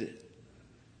method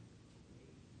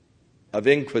of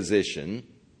inquisition.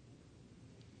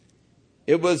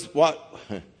 It was what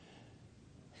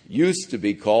used to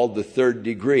be called the third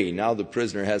degree. Now the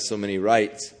prisoner has so many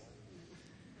rights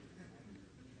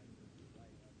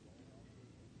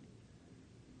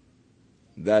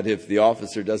that if the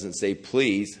officer doesn't say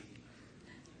please,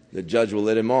 the judge will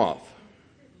let him off.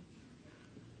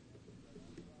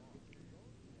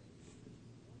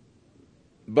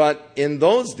 But in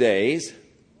those days,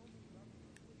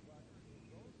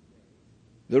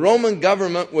 the Roman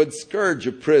government would scourge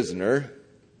a prisoner,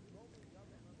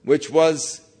 which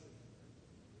was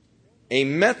a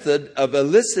method of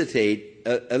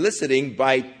eliciting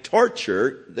by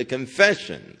torture the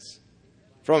confessions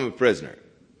from a prisoner.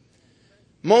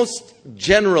 Most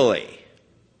generally,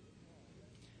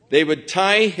 they would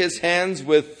tie his hands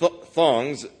with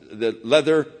thongs, the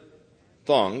leather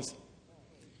thongs,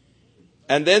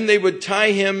 and then they would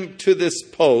tie him to this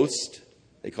post.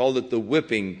 They called it the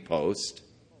whipping post,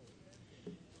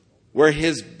 where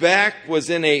his back was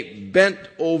in a bent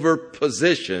over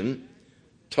position,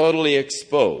 totally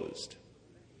exposed.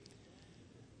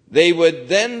 They would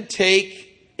then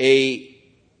take a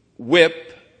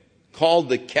whip called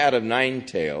the cat of nine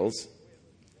tails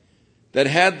that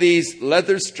had these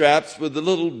leather straps with the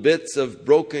little bits of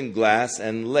broken glass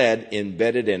and lead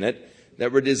embedded in it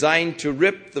that were designed to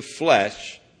rip the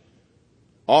flesh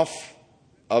off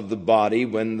of the body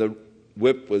when the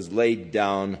whip was laid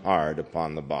down hard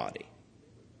upon the body.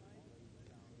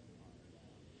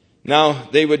 Now,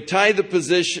 they would tie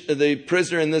the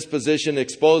prisoner in this position,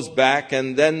 exposed back,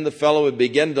 and then the fellow would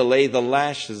begin to lay the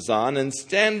lashes on, and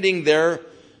standing there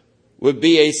would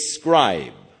be a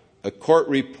scribe, a court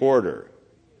reporter,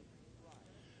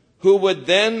 who would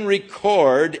then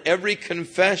record every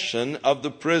confession of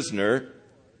the prisoner.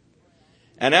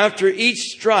 And after each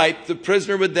stripe, the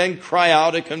prisoner would then cry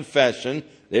out a confession.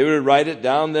 They would write it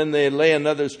down, then they'd lay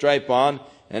another stripe on,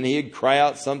 and he'd cry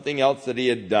out something else that he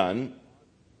had done.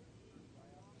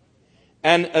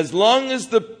 And as long as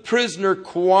the prisoner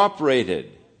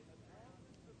cooperated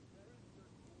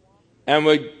and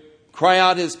would cry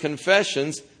out his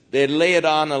confessions, they'd lay it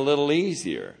on a little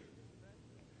easier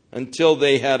until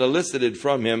they had elicited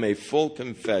from him a full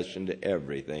confession to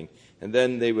everything. And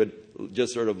then they would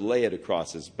just sort of lay it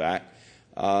across his back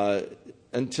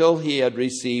until he had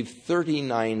received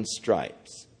 39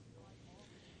 stripes.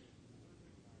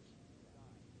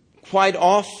 Quite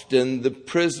often the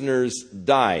prisoners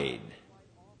died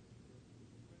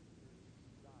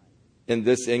in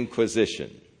this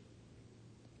inquisition.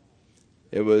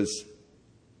 It was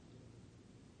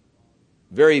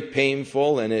very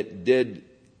painful, and it did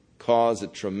cause a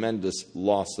tremendous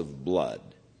loss of blood.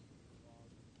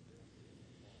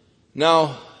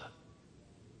 Now,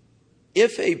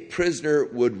 if a prisoner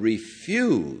would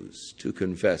refuse to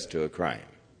confess to a crime,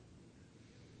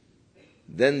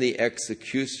 then the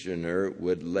executioner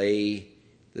would lay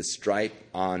the stripe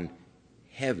on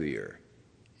heavier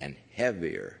and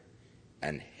heavier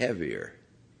and heavier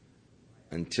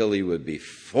until he would be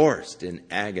forced in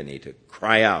agony to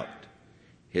cry out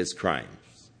his crimes.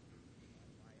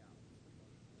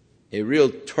 A real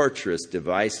torturous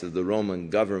device of the Roman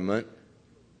government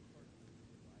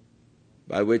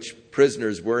by which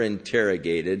prisoners were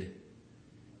interrogated,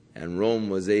 and Rome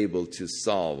was able to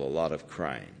solve a lot of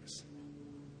crimes.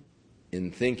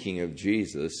 In thinking of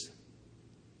Jesus,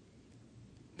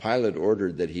 Pilate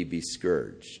ordered that he be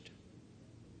scourged.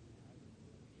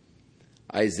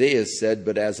 Isaiah said,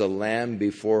 "But as a lamb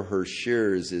before her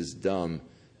shearers is dumb,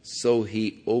 so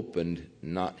he opened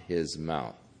not his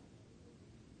mouth."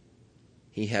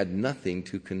 He had nothing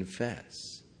to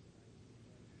confess.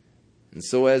 And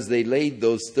so as they laid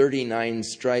those 39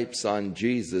 stripes on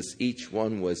Jesus, each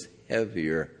one was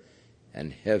heavier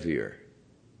and heavier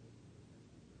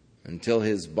until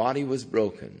his body was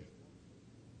broken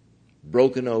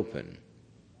open.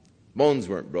 Bones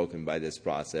weren't broken by this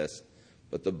process,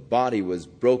 but the body was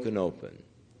broken open.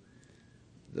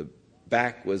 The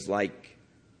back was like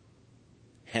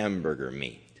hamburger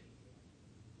meat,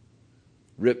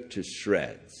 ripped to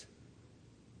shreds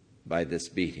by this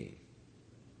beating.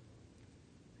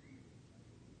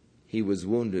 He was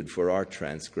wounded for our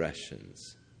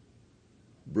transgressions,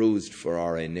 bruised for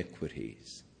our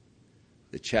iniquities.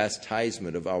 The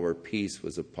chastisement of our peace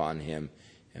was upon him,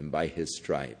 and by his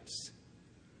stripes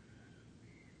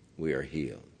we are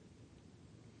healed.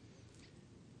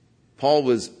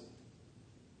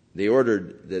 They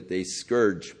ordered that they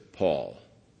scourge Paul.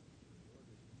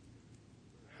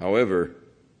 However,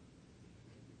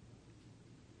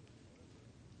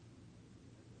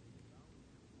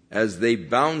 as they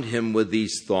bound him with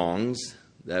these thongs,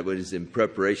 that was in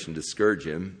preparation to scourge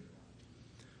him,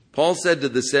 Paul said to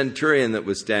the centurion that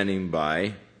was standing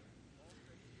by,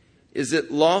 "Is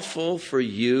it lawful for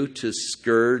you to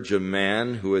scourge a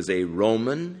man who is a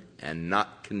Roman and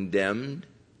not condemned?"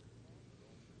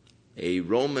 A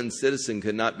Roman citizen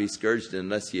could not be scourged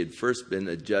unless he had first been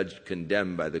adjudged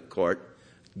condemned by the court,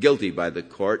 guilty by the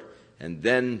court, and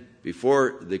then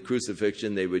before the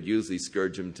crucifixion they would usually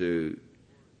scourge him to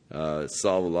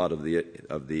solve a lot of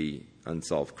the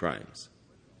unsolved crimes.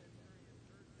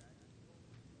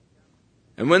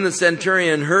 And when the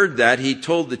centurion heard that, he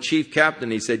told the chief captain,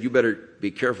 he said, "You better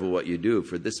be careful what you do,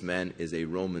 for this man is a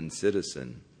Roman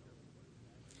citizen."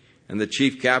 And the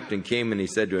chief captain came and he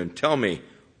said to him, "Tell me,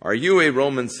 are you a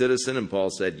Roman citizen?" And Paul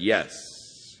said, "Yes."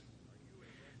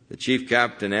 The chief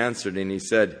captain answered and he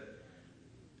said,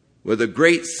 "With a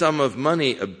great sum of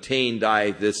money obtained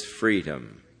I this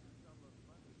freedom."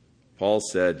 Paul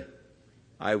said,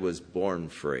 "I was born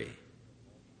free."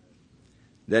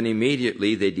 Then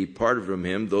immediately they departed from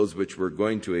him, those which were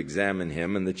going to examine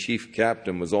him. And the chief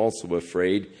captain was also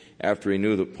afraid after he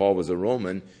knew that Paul was a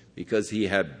Roman, because he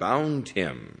had bound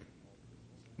him,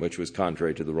 which was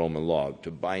contrary to the Roman law,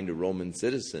 to bind a Roman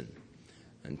citizen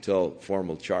until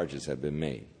formal charges had been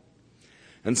made.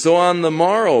 And so on the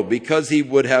morrow, because he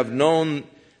would have known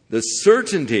the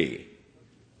certainty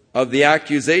of the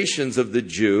accusations of the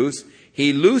Jews,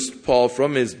 he loosed Paul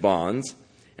from his bonds,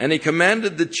 and he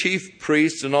commanded the chief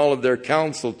priests and all of their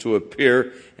council to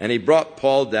appear, and he brought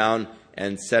Paul down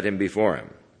and set him before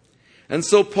him. And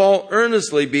so Paul,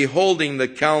 earnestly beholding the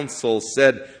council,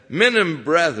 said, "Men and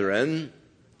brethren,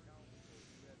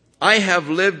 I have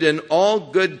lived in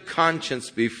all good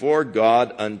conscience before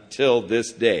God until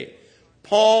this day."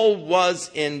 Paul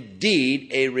was indeed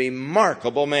a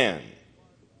remarkable man.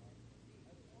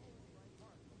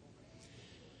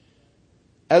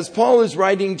 As Paul is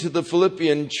writing to the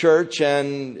Philippian church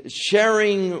and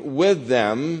sharing with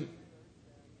them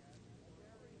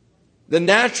the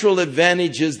natural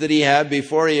advantages that he had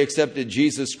before he accepted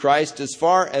Jesus Christ, as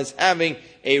far as having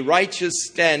a righteous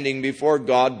standing before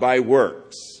God by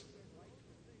works,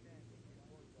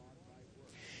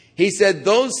 he said,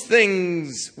 "Those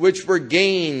things which were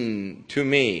gain to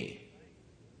me,"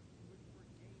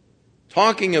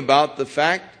 talking about the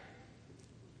fact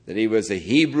that he was a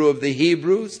Hebrew of the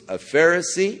Hebrews, a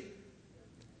Pharisee.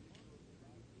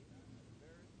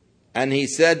 And he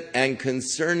said, "And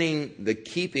concerning the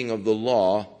keeping of the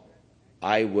law,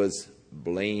 I was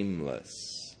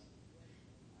blameless."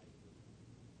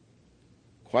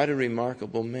 Quite a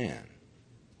remarkable man.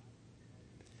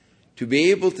 To be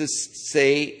able to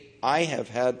say, "I have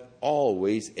had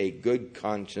always a good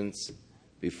conscience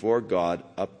before God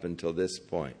up until this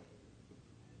point."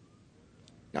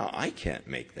 Now, I can't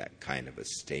make that kind of a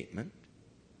statement.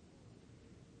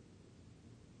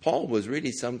 Paul was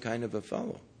really some kind of a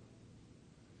fellow.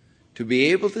 To be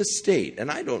able to state, and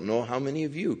I don't know how many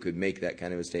of you could make that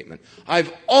kind of a statement,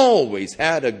 "I've always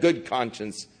had a good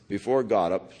conscience before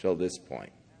God up till this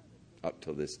point, up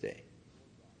till this day."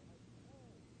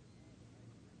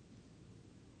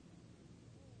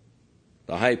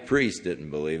 The high priest didn't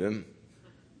believe him.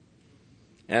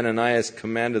 Ananias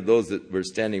commanded those that were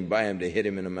standing by him to hit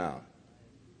him in the mouth.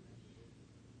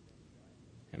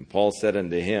 And Paul said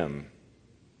unto him,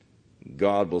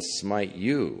 "God will smite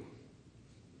you,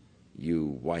 you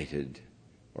whited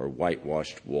or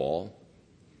whitewashed wall."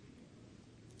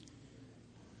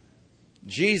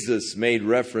 Jesus made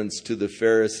reference to the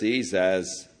Pharisees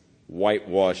as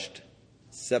whitewashed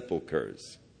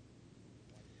sepulchres.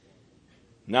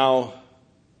 Now,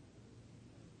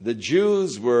 the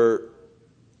Jews were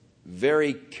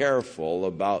very careful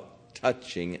about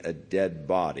touching a dead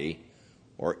body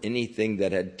or anything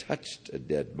that had touched a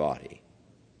dead body.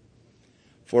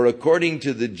 For according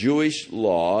to the Jewish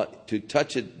law, to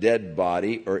touch a dead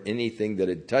body or anything that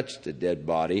had touched a dead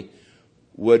body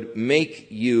would make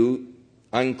you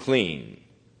unclean.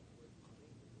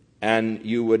 And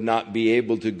you would not be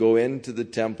able to go into the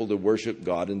temple to worship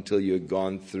God until you had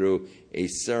gone through a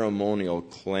ceremonial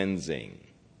cleansing.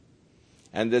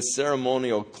 And this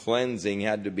ceremonial cleansing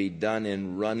had to be done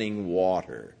in running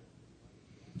water.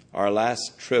 Our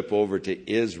last trip over to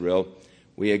Israel,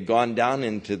 we had gone down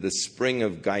into the spring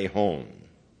of Gihon.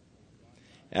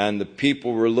 And the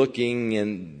people were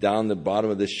looking down the bottom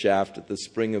of the shaft at the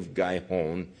spring of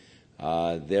Gihon,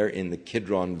 there in the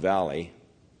Kidron Valley.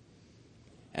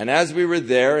 And as we were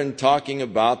there and talking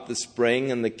about the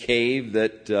spring and the cave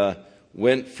that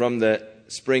went from the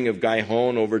spring of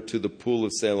Gihon over to the pool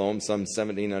of Siloam, some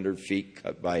 1,700 feet,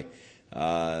 cut by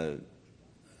the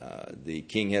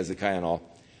King Hezekiah and all,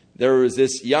 there was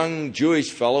this young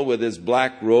Jewish fellow with his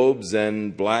black robes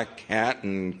and black hat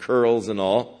and curls and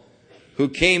all, who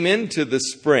came into the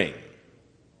spring.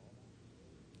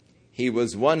 He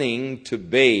was wanting to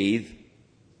bathe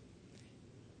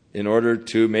in order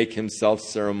to make himself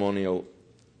ceremonially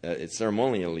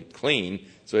clean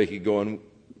so he could go and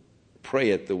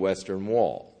pray at the western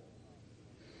wall.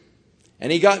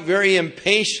 And he got very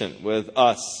impatient with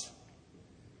us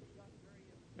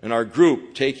and our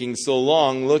group taking so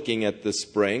long looking at the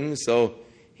spring, so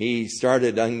he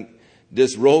started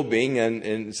disrobing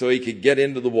and so he could get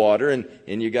into the water,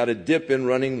 and you got to dip in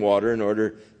running water in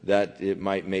order that it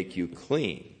might make you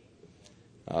clean.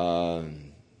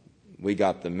 We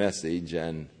got the message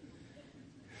and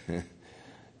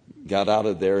got out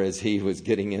of there as he was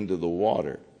getting into the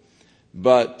water.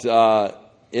 But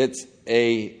it's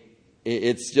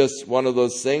just one of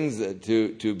those things that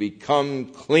to become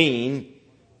clean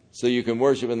so you can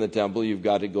worship in the temple, you've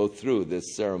got to go through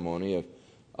this ceremony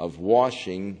of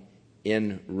washing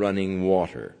in running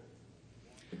water.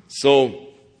 So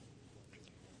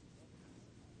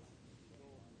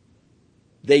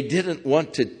they didn't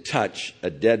want to touch a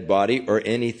dead body or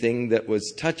anything that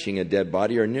was touching a dead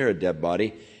body or near a dead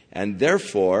body. And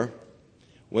therefore,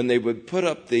 when they would put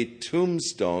up the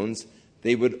tombstones,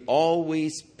 they would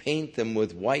always paint them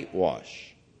with whitewash,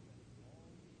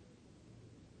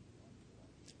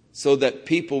 so that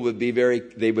people would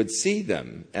they would see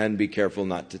them and be careful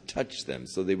not to touch them.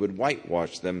 So they would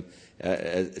whitewash them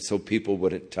so people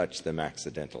wouldn't touch them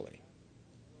accidentally.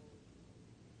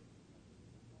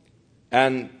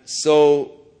 And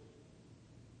so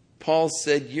Paul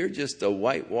said, "You're just a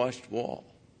whitewashed wall.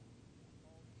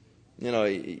 You know,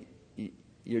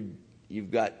 you're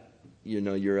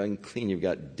unclean. You've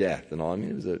got death and all." I mean,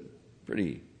 it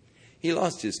was he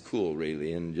lost his cool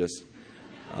really, and just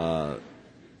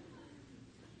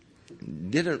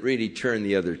didn't really turn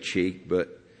the other cheek,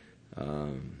 but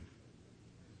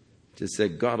just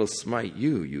said, "God will smite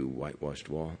you, you whitewashed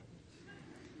wall."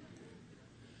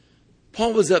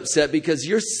 Paul was upset because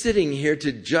you're sitting here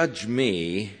to judge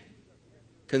me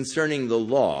concerning the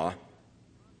law,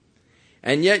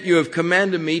 and yet you have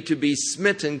commanded me to be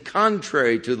smitten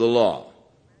contrary to the law.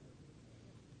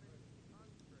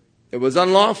 It was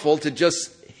unlawful to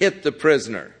just hit the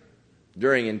prisoner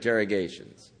during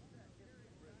interrogations.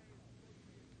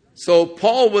 So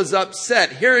Paul was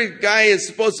upset. Here a guy is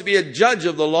supposed to be a judge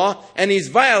of the law, and he's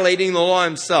violating the law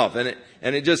himself.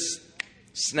 And it just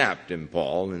snapped him,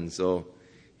 Paul, and so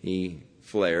he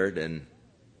flared and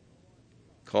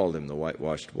called him the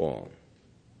whitewashed wall.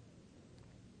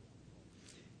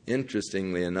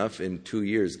 Interestingly enough, in 2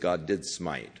 years, God did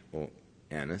smite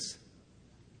Annas,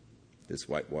 this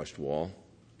whitewashed wall.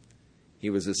 He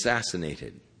was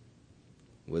assassinated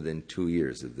within 2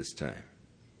 years of this time.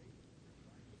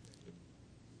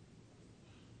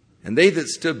 And they that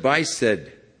stood by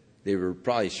said, they were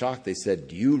probably shocked, they said,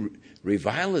 "Do you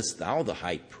revilest thou the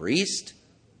high priest?"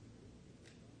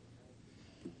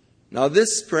 Now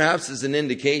this perhaps is an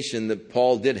indication that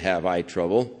Paul did have eye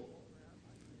trouble,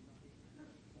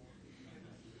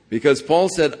 because Paul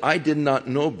said, "I did not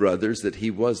know, brothers, that he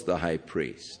was the high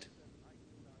priest.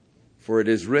 For it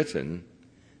is written,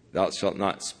 thou shalt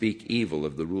not speak evil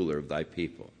of the ruler of thy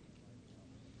people."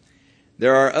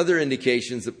 There are other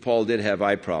indications that Paul did have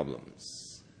eye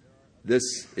problems.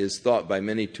 This is thought by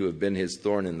many to have been his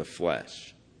thorn in the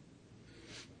flesh,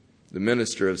 the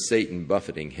minister of Satan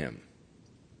buffeting him.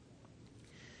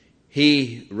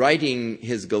 He, writing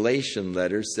his Galatian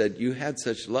letter, said, "You had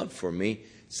such love for me,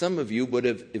 some of you would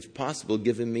have, if possible,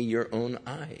 given me your own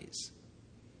eyes."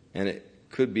 And it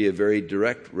could be a very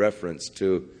direct reference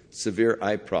to severe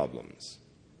eye problems.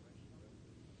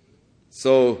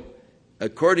 So,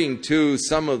 according to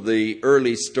some of the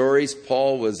early stories,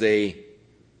 Paul was a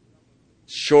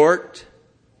short,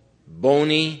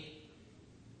 bony,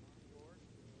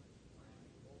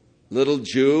 little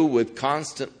Jew with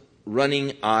constant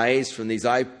running eyes from these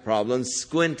eye problems,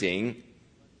 squinting,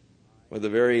 with a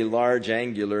very large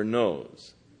angular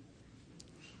nose.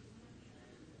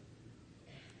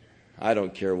 I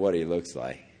don't care what he looks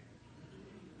like.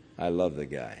 I love the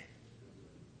guy.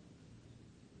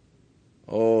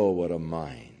 Oh, what a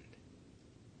mind.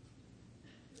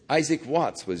 Isaac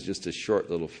Watts was just a short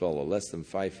little fellow, less than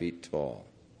 5 feet tall.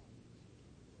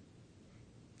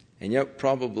 And yet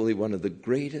probably one of the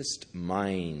greatest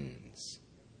minds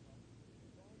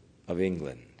of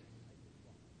England.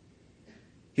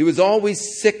 He was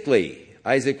always sickly,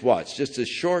 Isaac Watts, just a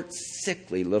short,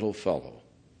 sickly little fellow.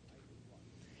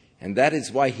 And that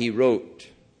is why he wrote,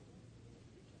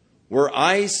 "Were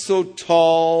I so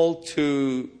tall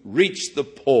to reach the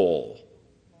pole,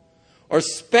 or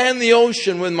span the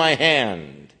ocean with my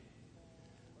hand,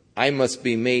 I must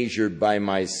be measured by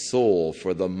my soul,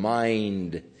 for the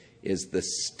mind is the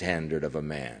standard of a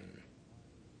man.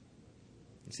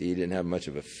 See, he didn't have much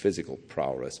of a physical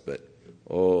prowess, but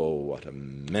oh, what a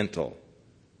mental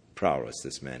prowess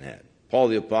this man had. Paul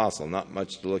the Apostle, not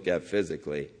much to look at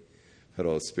physically, but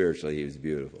oh, spiritually he was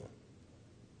beautiful.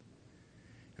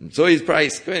 And so he's probably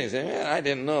squinting, saying, man, I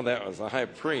didn't know that was a high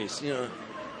priest, you know.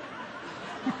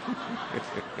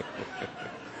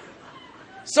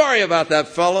 Sorry about that,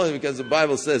 fellow, because the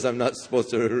Bible says I'm not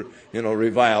supposed to,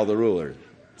 revile the ruler.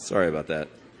 Sorry about that.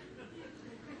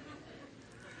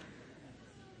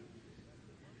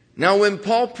 Now, when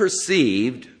Paul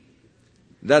perceived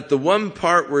that the one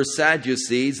part were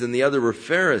Sadducees and the other were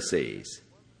Pharisees,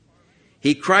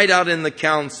 he cried out in the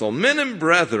council, men and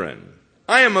brethren,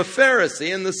 I am a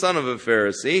Pharisee and the son of a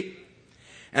Pharisee,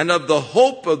 and of the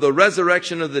hope of the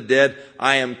resurrection of the dead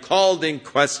I am called in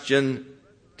question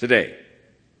today.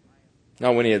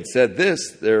 Now, when he had said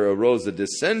this, there arose a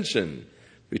dissension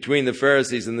between the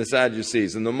Pharisees and the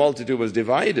Sadducees, and the multitude was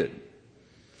divided.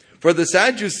 For the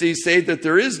Sadducees say that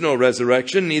there is no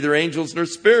resurrection, neither angels nor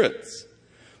spirits.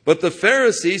 But the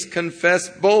Pharisees confess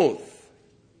both.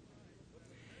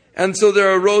 And so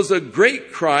there arose a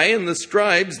great cry, and the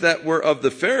scribes that were of the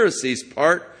Pharisees'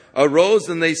 part arose,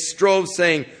 and they strove,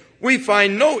 saying, we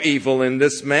find no evil in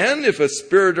this man. If a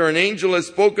spirit or an angel has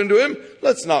spoken to him,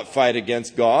 let's not fight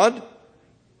against God.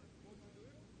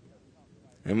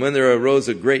 And when there arose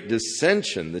a great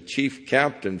dissension, the chief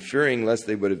captain, fearing lest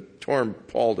they would have torn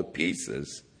Paul to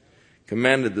pieces,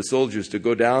 commanded the soldiers to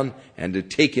go down and to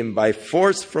take him by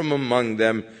force from among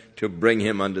them to bring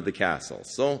him unto the castle.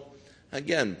 So,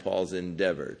 again, Paul's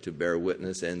endeavor to bear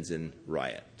witness ends in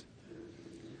riot.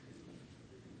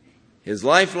 His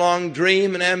lifelong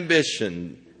dream and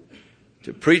ambition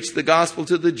to preach the gospel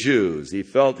to the Jews, he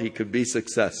felt he could be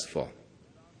successful.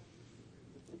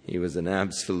 He was an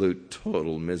absolute,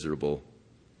 total, miserable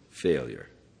failure.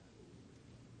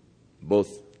 Both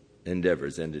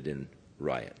endeavors ended in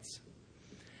riots.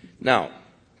 Now,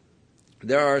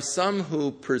 there are some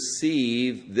who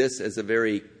perceive this as a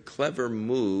very clever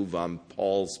move on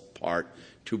Paul's part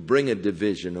to bring a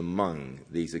division among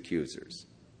these accusers.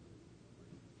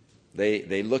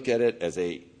 They look at it as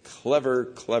a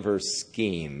clever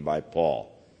scheme by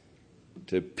Paul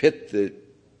to pit the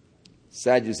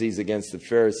Sadducees against the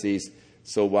Pharisees,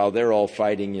 so while they're all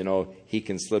fighting, he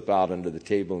can slip out under the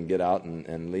table and get out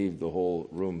and leave the whole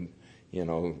room,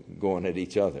 going at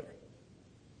each other.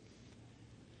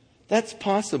 That's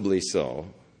possibly so.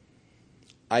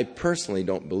 I personally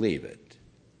don't believe it.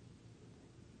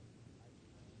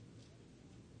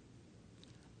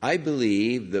 I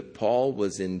believe that Paul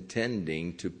was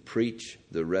intending to preach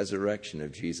the resurrection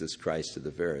of Jesus Christ to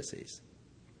the Pharisees.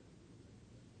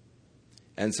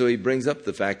 And so he brings up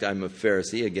the fact I'm a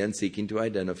Pharisee, again seeking to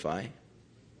identify.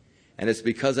 And it's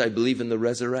because I believe in the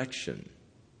resurrection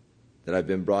that I've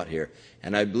been brought here.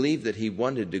 And I believe that he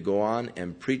wanted to go on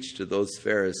and preach to those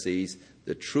Pharisees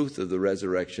the truth of the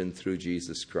resurrection through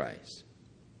Jesus Christ.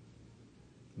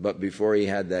 But before he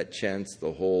had that chance,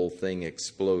 the whole thing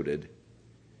exploded,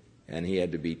 and he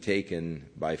had to be taken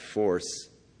by force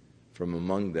from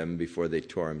among them before they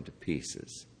tore him to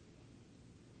pieces.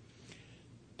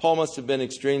 Paul must have been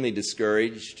extremely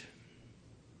discouraged,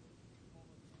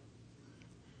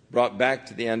 brought back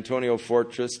to the Antonia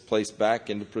fortress, placed back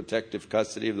into protective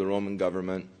custody of the Roman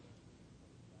government.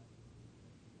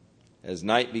 As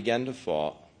night began to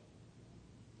fall,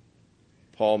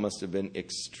 Paul must have been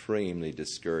extremely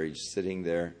discouraged, sitting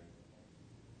there,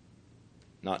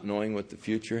 not knowing what the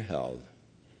future held,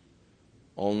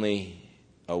 only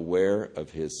aware of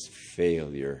his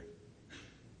failure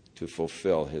to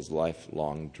fulfill his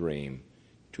lifelong dream,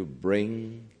 to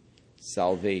bring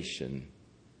salvation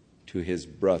to his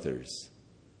brothers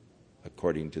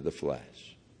according to the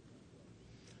flesh.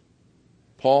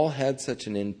 Paul had such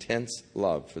an intense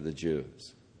love for the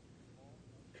Jews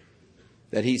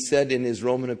that he said in his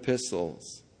Roman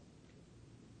epistles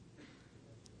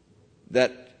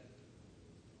that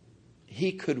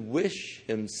he could wish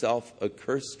himself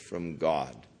accursed from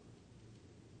God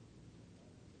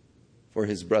for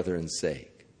his brethren's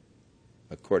sake,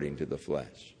 according to the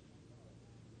flesh.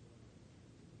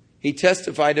 He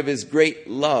testified of his great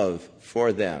love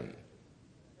for them.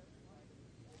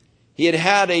 He had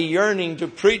had a yearning to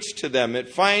preach to them.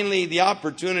 Finally, the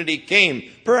opportunity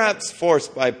came, perhaps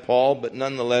forced by Paul, but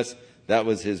nonetheless, that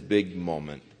was his big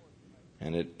moment.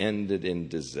 And it ended in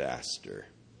disaster.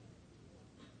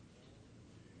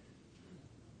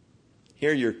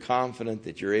 Here you're confident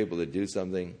that you're able to do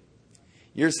something.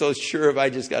 You're so sure if I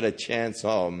just got a chance,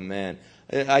 oh man,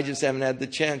 I just haven't had the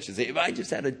chance. You say, if I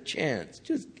just had a chance,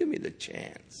 just give me the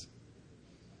chance.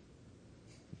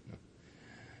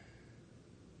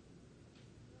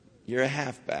 You're a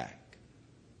halfback.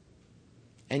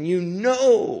 And you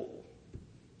know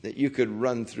that you could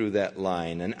run through that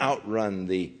line and outrun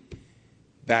the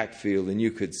backfield and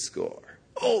you could score.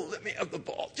 Oh, let me have the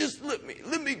ball. Just let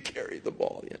me carry the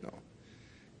ball, you know.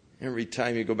 Every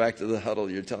time you go back to the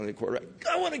huddle, you're telling the quarterback,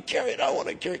 I want to carry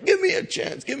it. Give me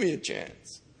a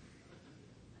chance.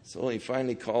 So he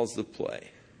finally calls the play.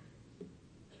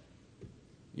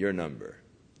 Your number.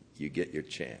 You get your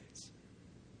chance.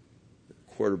 The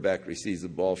quarterback receives the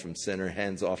ball from center,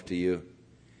 hands off to you.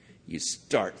 You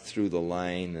start through the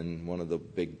line, and one of the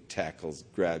big tackles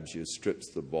grabs you, strips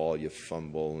the ball, you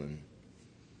fumble, and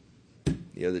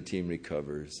the other team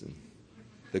recovers, and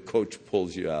the coach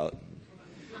pulls you out.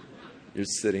 You're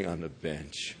sitting on the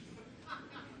bench.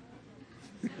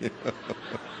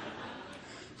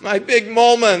 My big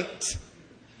moment.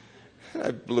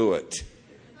 I blew it.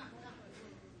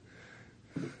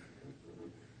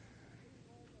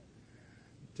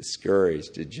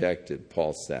 Discouraged, dejected,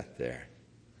 Paul sat there.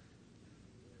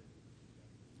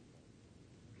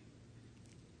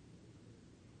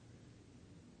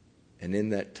 And in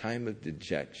that time of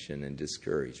dejection and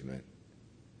discouragement,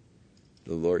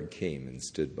 the Lord came and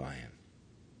stood by him.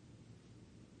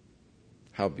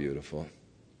 How beautiful.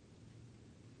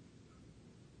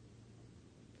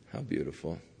 How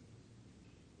beautiful.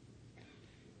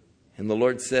 And the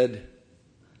Lord said,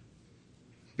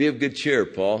 be of good cheer,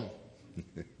 Paul.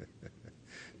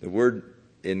 The word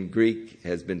in Greek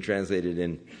has been translated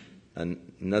in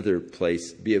another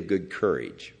place, be of good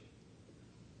courage.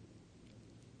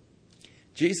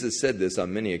 Jesus said this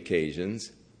on many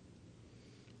occasions,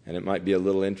 and it might be a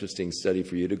little interesting study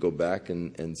for you to go back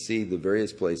and see the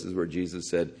various places where Jesus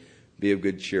said, be of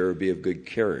good cheer, or be of good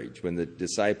courage. When the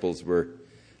disciples were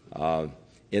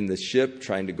in the ship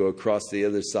trying to go across the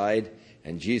other side,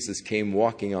 and Jesus came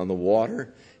walking on the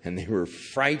water, and they were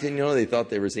frightened, they thought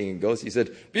they were seeing a ghost. He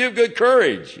said, be of good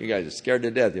courage. You guys are scared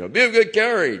to death, be of good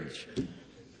courage.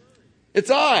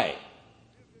 It's I.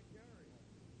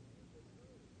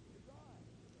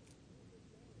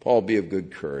 Paul, be of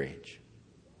good courage.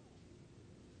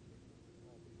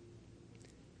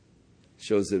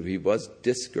 Shows that he was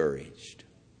discouraged.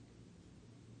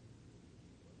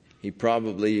 He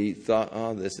probably thought,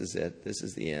 oh, this is it. This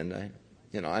is the end.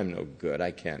 I'm no good.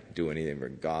 I can't do anything for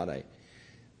God. I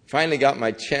finally got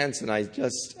my chance, and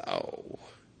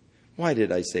why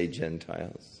did I say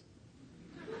Gentiles?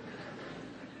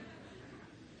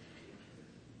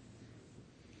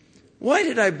 Why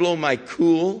did I blow my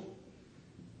cool?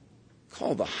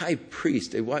 Call the high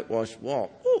priest a whitewashed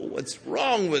wall. Oh, what's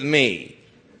wrong with me?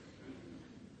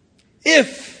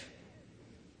 If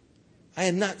I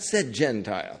had not said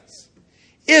Gentiles,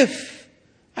 if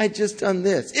I had just done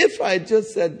this, if I had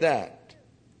just said that.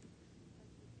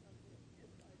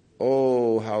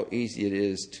 Oh, how easy it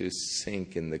is to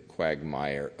sink in the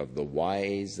quagmire of the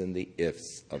whys and the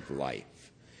ifs of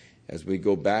life as we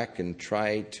go back and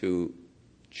try to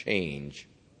change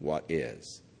what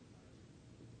is.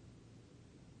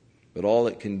 But all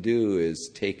it can do is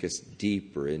take us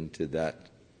deeper into that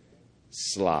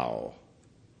slough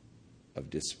of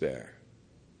despair.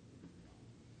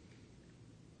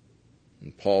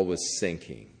 And Paul was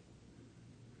sinking.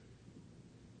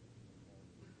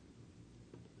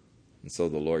 And so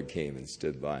the Lord came and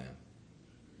stood by him.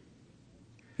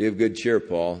 Be of good cheer,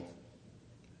 Paul.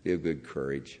 Be of good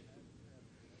courage.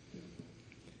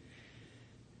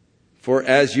 For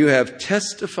as you have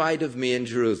testified of me in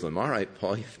Jerusalem. All right,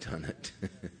 Paul, you've done it.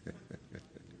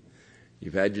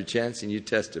 You've had your chance and you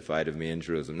testified of me in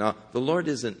Jerusalem. Now, the Lord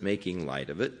isn't making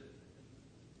light of it.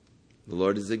 The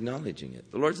Lord is acknowledging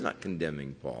it. The Lord's not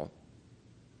condemning Paul.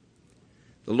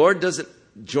 The Lord doesn't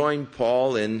join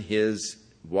Paul in his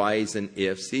whys and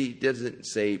ifs. He doesn't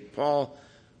say, Paul,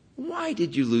 why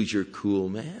did you lose your cool,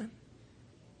 man?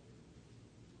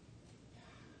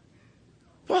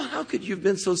 Well, how could you have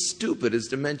been so stupid as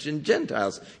to mention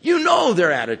Gentiles? You know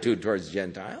their attitude towards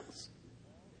Gentiles.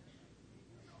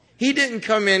 He didn't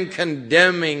come in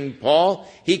condemning Paul.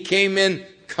 He came in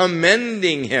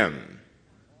commending him,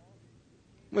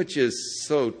 which is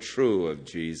so true of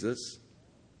Jesus.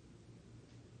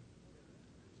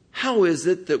 How is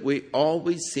it that we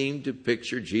always seem to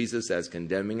picture Jesus as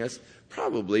condemning us?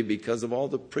 Probably because of all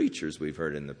the preachers we've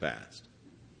heard in the past.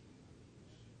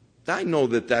 I know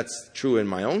that that's true in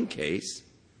my own case.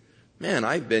 Man,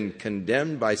 I've been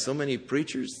condemned by so many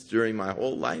preachers during my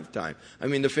whole lifetime. I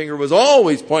mean, the finger was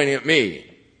always pointing at me.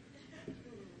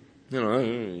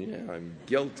 I'm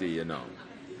guilty,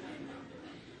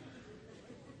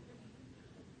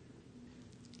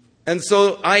 And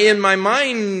so I, in my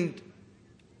mind,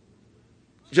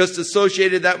 just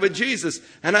associated that with Jesus.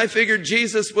 And I figured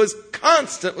Jesus was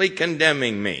constantly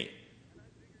condemning me.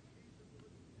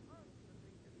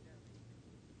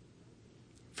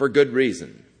 For good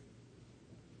reason.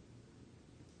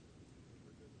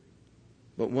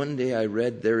 But one day I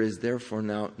read, there is therefore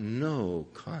now no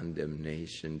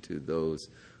condemnation to those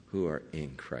who are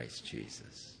in Christ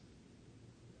Jesus.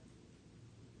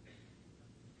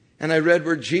 And I read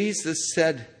where Jesus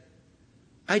said,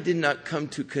 I did not come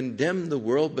to condemn the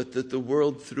world, but that the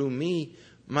world through me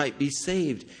might be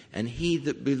saved. And he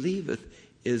that believeth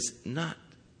is not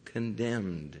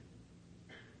condemned.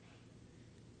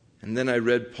 And then I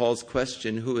read Paul's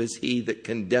question, who is he that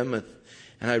condemneth?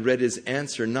 And I read his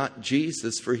answer, not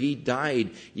Jesus, for he died,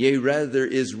 yea, rather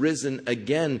is risen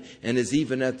again, and is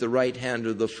even at the right hand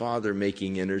of the Father,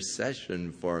 making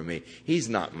intercession for me. He's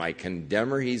not my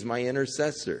condemner, he's my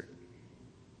intercessor.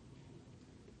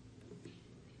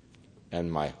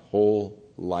 And my whole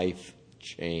life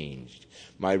changed.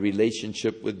 My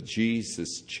relationship with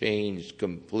Jesus changed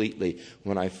completely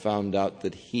when I found out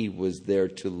that he was there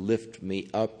to lift me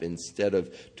up instead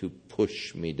of to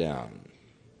push me down.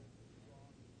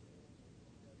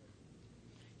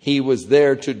 He was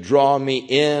there to draw me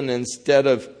in instead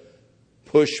of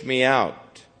push me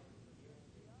out.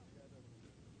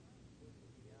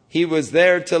 He was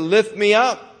there to lift me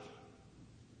up.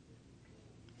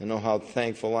 I know how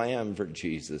thankful I am for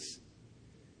Jesus.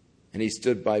 And he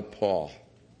stood by Paul.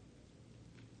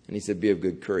 And he said, be of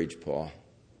good courage, Paul.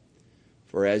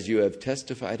 For as you have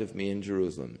testified of me in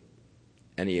Jerusalem,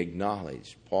 and he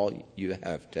acknowledged, Paul, you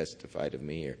have testified of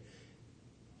me here.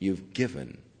 You've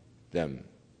given them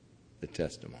the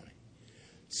testimony.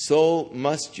 So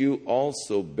must you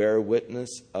also bear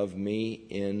witness of me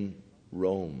in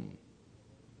Rome.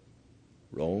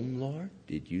 Rome, Lord?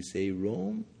 Did you say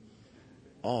Rome?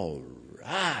 All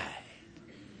right.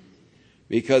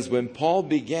 Because when Paul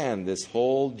began this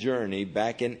whole journey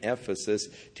back in Ephesus,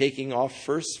 taking off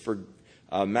first for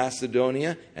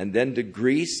Macedonia and then to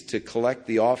Greece to collect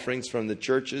the offerings from the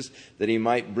churches that he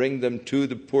might bring them to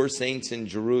the poor saints in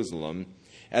Jerusalem,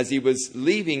 as he was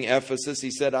leaving Ephesus, he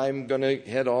said, I'm going to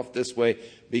head off this way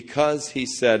because, he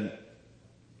said,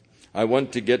 I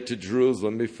want to get to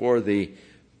Jerusalem before the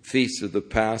feast of the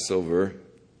Passover.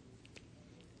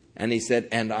 And he said,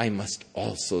 and I must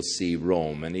also see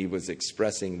Rome. And he was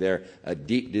expressing there a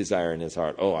deep desire in his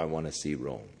heart. Oh, I want to see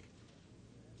Rome.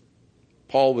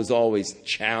 Paul was always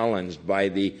challenged by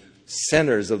the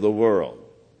centers of the world,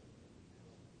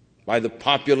 by the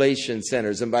population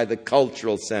centers and by the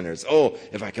cultural centers. Oh,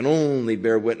 if I can only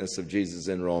bear witness of Jesus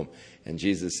in Rome. And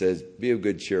Jesus says, be of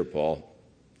good cheer, Paul.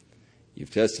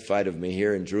 You've testified of me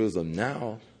here in Jerusalem.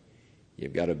 Now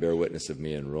you've got to bear witness of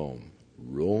me in Rome.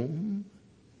 Rome?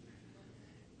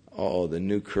 Oh, the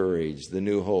new courage, the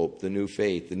new hope, the new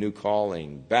faith, the new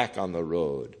calling, back on the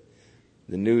road.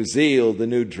 The new zeal, the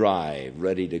new drive,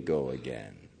 ready to go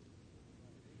again.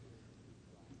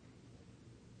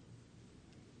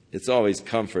 It's always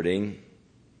comforting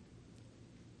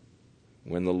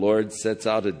when the Lord sets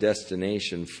out a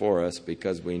destination for us,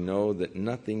 because we know that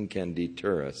nothing can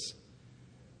deter us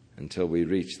until we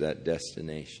reach that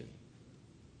destination.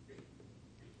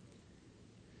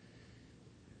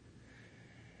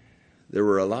 There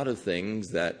were a lot of things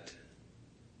that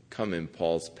come in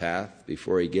Paul's path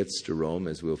before he gets to Rome,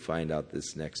 as we'll find out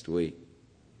this next week.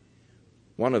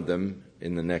 One of them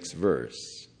in the next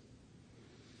verse.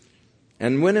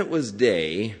 And when it was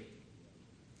day,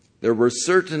 there were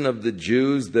certain of the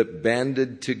Jews that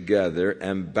banded together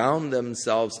and bound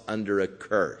themselves under a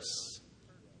curse.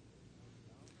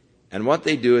 And what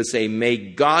they do is say, may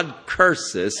God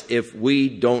curse us if we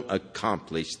don't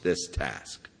accomplish this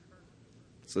task.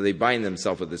 So they bind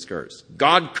themselves with this curse.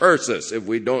 God curse us if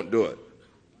we don't do it.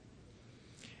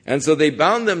 And so they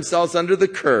bound themselves under the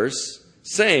curse,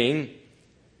 saying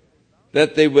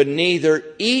that they would neither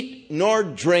eat nor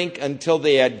drink until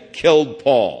they had killed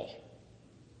Paul.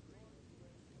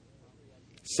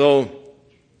 So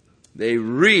they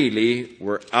really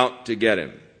were out to get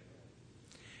him.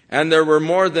 And there were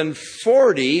more than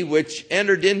 40 which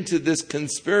entered into this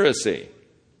conspiracy.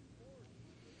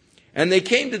 And they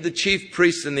came to the chief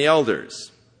priests and the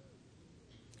elders,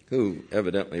 who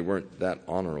evidently weren't that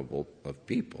honorable of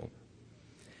people.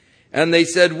 And they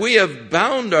said, we have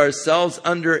bound ourselves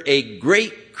under a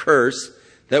great curse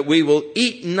that we will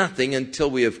eat nothing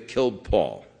until we have killed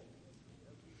Paul.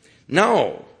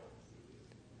 Now,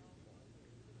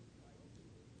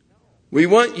 We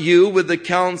want you with the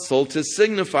council to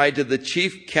signify to the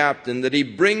chief captain that he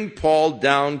bring Paul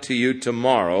down to you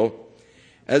tomorrow,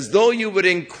 as though you would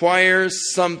inquire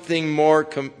something more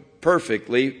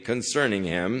perfectly concerning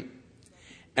him.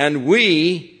 And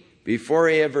we, before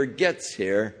he ever gets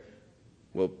here,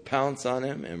 will pounce on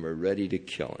him and we're ready to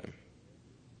kill him.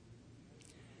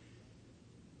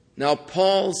 Now,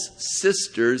 Paul's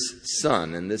sister's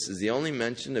son, and this is the only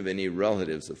mention of any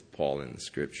relatives of Paul in the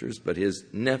Scriptures, but his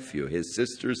nephew, his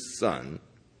sister's son,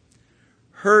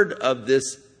 heard of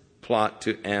this plot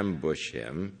to ambush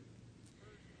him.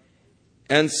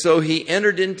 And so he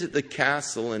entered into the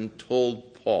castle and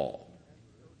told Paul.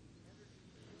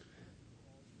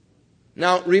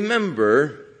 Now,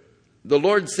 remember, the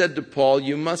Lord said to Paul,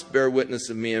 you must bear witness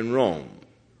of me in Rome.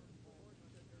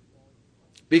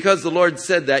 Because the Lord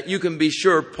said that, you can be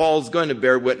sure Paul's going to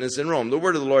bear witness in Rome. The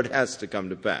word of the Lord has to come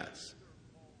to pass.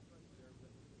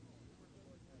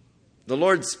 The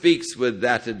Lord speaks with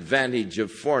that advantage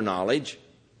of foreknowledge,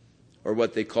 or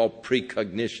what they call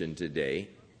precognition today.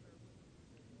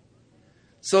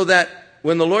 So that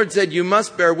when the Lord said, you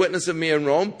must bear witness of me in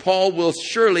Rome, Paul will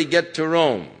surely get to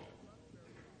Rome.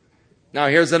 Now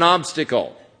here's an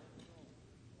obstacle.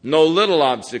 No little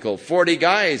obstacle. 40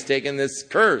 guys taking this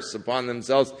curse upon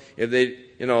themselves if they,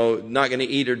 not going to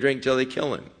eat or drink till they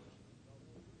kill him.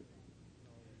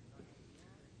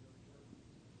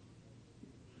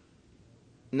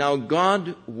 Now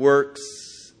God works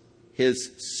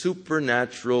his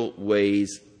supernatural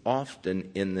ways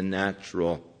often in the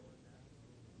natural.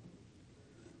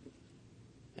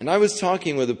 And I was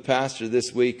talking with a pastor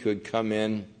this week who had come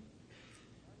in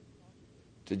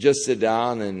to just sit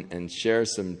down and share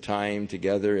some time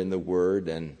together in the Word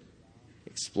and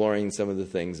exploring some of the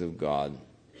things of God.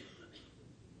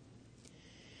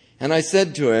 And I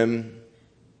said to him,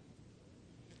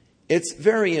 it's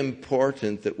very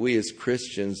important that we as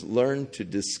Christians learn to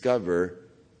discover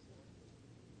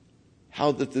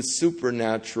how that the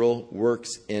supernatural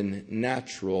works in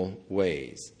natural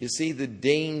ways. You see, the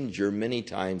danger many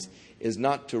times is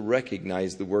not to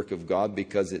recognize the work of God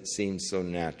because it seems so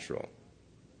natural.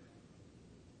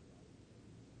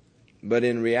 But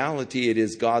in reality, it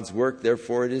is God's work,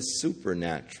 therefore it is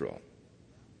supernatural.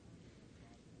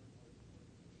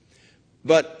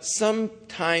 But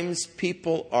sometimes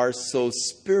people are so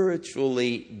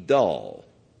spiritually dull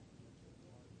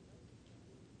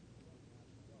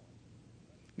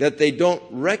that they don't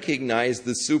recognize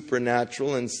the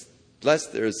supernatural unless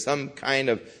there is some kind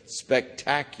of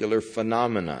spectacular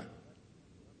phenomena.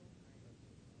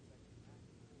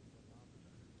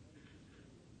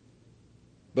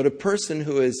 But a person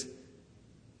who is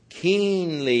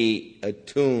keenly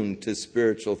attuned to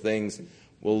spiritual things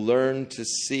will learn to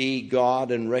see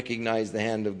God and recognize the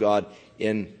hand of God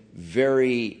in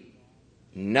very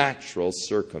natural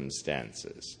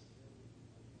circumstances.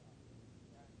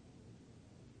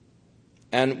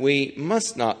 And we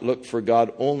must not look for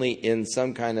God only in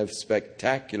some kind of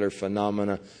spectacular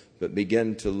phenomena, but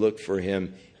begin to look for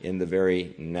Him in the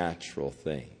very natural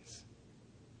things.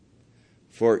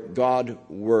 For God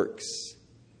works,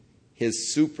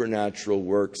 His supernatural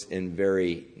works in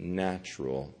very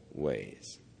natural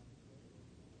ways.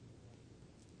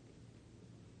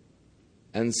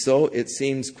 And so it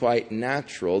seems quite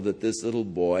natural that this little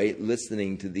boy,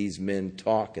 listening to these men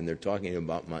talk, and they're talking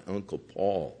about my Uncle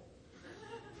Paul.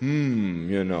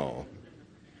 And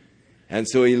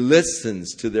so he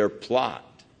listens to their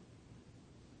plot.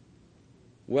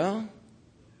 Well,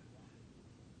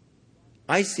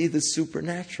 I see the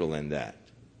supernatural in that.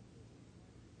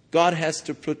 God has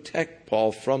to protect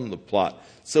Paul from the plot.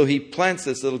 So he plants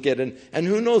this little kid, and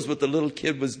who knows what the little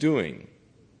kid was doing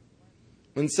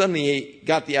when suddenly he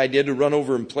got the idea to run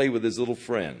over and play with his little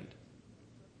friend.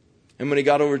 And when he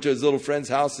got over to his little friend's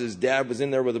house, his dad was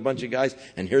in there with a bunch of guys,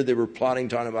 and here they were plotting,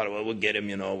 talking about, well, we'll get him,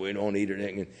 we don't eat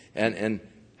anything. And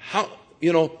how,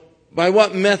 by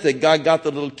what method God got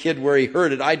the little kid where he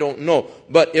heard it, I don't know.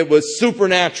 But it was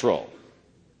supernatural.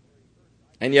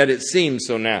 And yet it seemed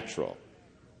so natural.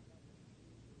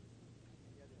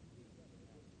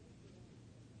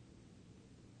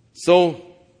 So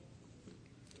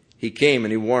he came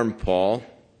and he warned Paul.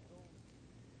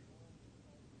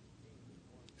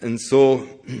 And so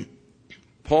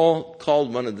Paul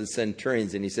called one of the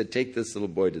centurions and he said, take this little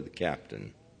boy to the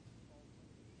captain,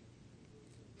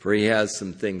 for he has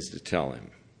some things to tell him.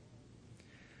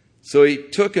 So he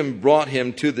took and brought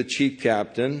him to the chief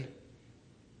captain,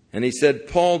 and he said,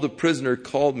 Paul the prisoner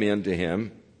called me unto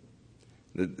him.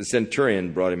 The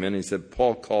centurion brought him in, and he said,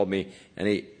 Paul called me, and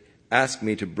he asked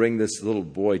me to bring this little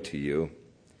boy to you,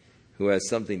 who has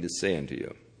something to say unto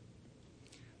you.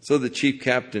 So the chief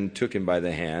captain took him by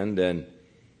the hand, and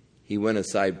he went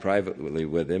aside privately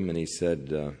with him, and he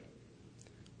said,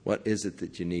 what is it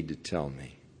that you need to tell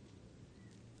me?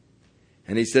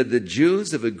 And he said, the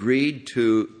Jews have agreed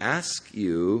to ask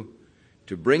you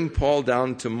to bring Paul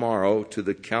down tomorrow to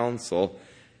the council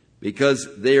because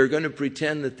they are going to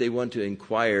pretend that they want to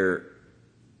inquire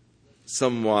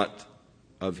somewhat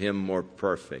of him more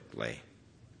perfectly.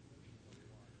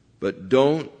 But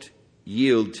don't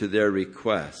yield to their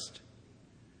request,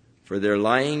 for they're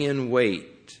lying in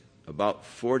wait, about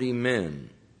 40 men,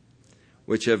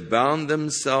 which have bound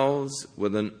themselves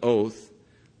with an oath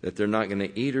that they're not going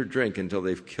to eat or drink until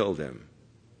they've killed him.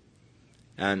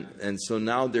 And so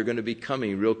now they're going to be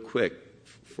coming real quick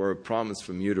for a promise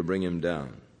from you to bring him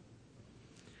down.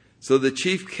 So the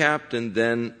chief captain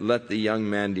then let the young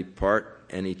man depart,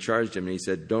 and he charged him, and he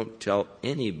said, don't tell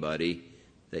anybody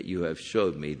that you have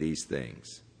showed me these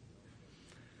things.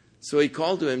 So he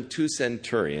called to him 2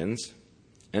 centurions,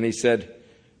 and he said,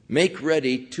 make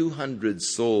ready 200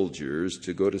 soldiers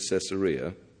to go to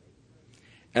Caesarea,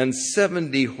 and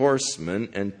 70 horsemen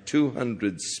and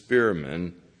 200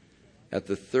 spearmen at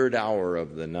the 3rd hour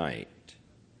of the night.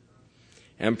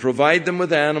 And provide them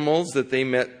with animals that they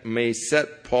may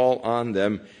set Paul on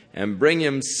them and bring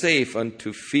him safe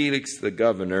unto Felix the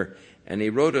governor. And he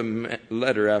wrote a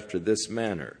letter after this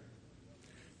manner.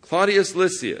 Claudius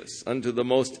Lysias, unto the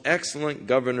most excellent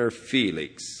governor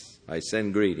Felix, I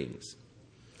send greetings.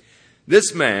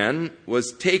 This man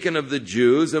was taken of the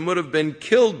Jews and would have been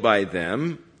killed by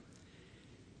them.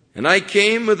 And I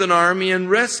came with an army and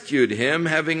rescued him,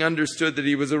 having understood that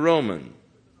he was a Roman.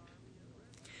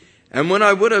 And when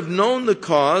I would have known the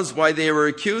cause why they were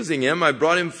accusing him, I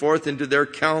brought him forth into their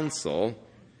council.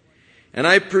 And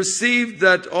I perceived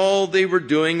that all they were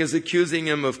doing is accusing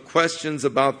him of questions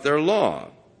about their law,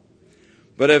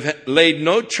 but have laid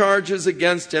no charges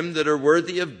against him that are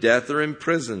worthy of death or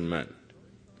imprisonment.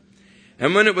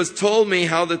 And when it was told me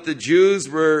how that the Jews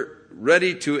were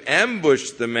ready to ambush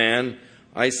the man,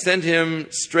 I sent him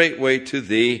straightway to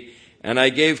thee, and I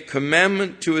gave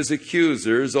commandment to his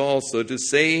accusers also to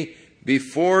say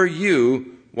before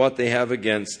you what they have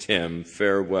against him.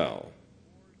 Farewell.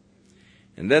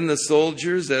 And then the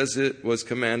soldiers, as it was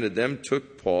commanded them,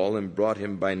 took Paul and brought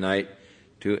him by night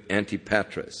to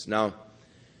Antipatris. Now,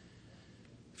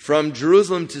 from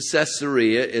Jerusalem to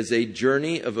Caesarea is a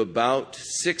journey of about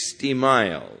 60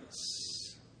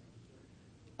 miles,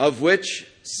 of which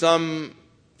some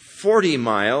 40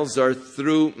 miles are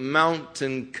through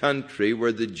mountain country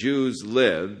where the Jews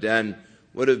lived and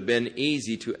would have been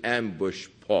easy to ambush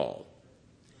Paul.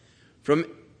 From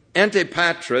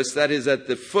Antipatris, that is at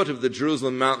the foot of the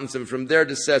Jerusalem mountains, and from there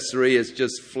to Caesarea is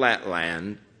just flat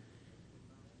land,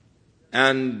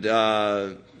 and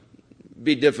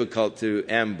be difficult to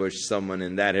ambush someone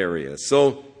in that area.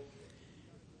 So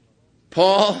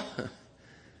Paul,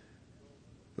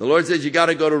 the Lord says you got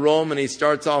to go to Rome, and he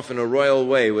starts off in a royal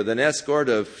way with an escort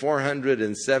of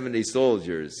 470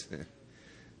 soldiers,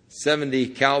 70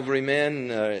 cavalrymen,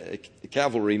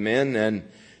 and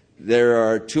there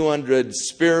are 200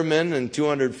 spearmen and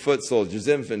 200 foot soldiers,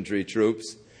 infantry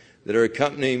troops, that are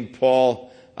accompanying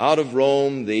Paul out of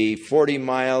Rome, the 40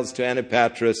 miles to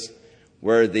Antipatris,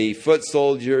 where the foot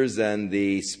soldiers and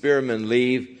the spearmen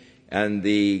leave, and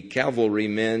the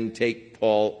cavalrymen take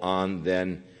Paul on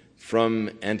then from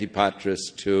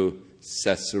Antipatris to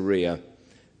Caesarea,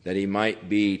 that he might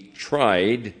be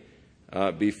tried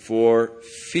before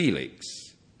Felix.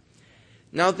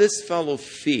 Now this fellow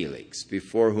Felix,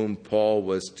 before whom Paul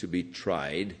was to be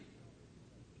tried,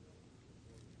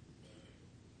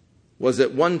 was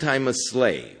at one time a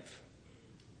slave.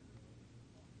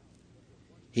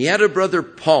 He had a brother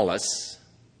Paulus,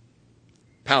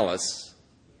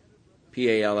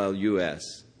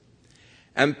 P-A-L-L-U-S,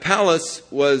 and Paulus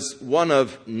was one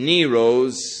of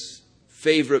Nero's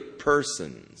favorite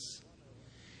persons.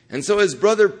 And so his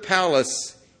brother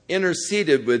Paulus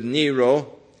interceded with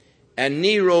Nero, and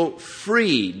Nero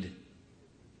freed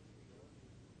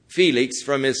Felix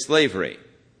from his slavery.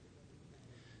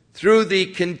 Through the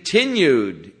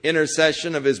continued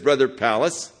intercession of his brother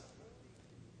Paulus,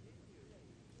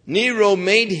 Nero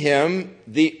made him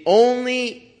the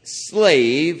only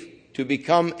slave to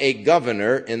become a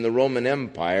governor in the Roman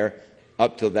Empire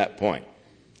up till that point.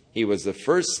 He was the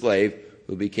first slave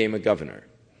who became a governor.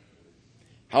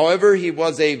 However, he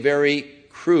was a very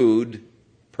crude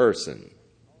person.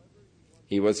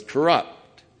 He was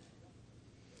corrupt.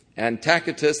 And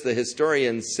Tacitus, the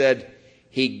historian, said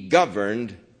he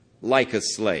governed like a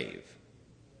slave.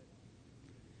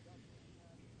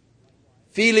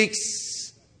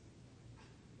 Felix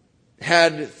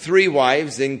had 3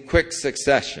 wives in quick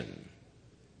succession.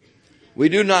 We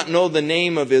do not know the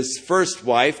name of his first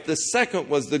wife. The second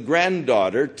was the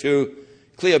granddaughter to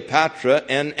Cleopatra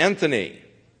and Antony,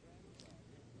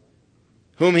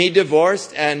 whom he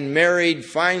divorced and married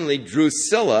finally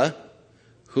Drusilla,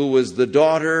 who was the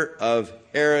daughter of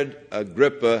Herod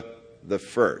Agrippa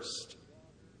I.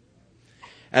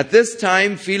 At this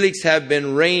time, Felix had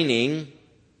been reigning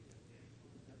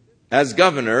as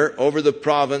governor over the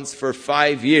province for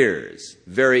 5 years.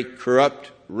 Very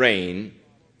corrupt reign.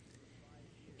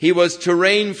 He was to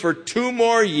reign for 2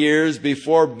 more years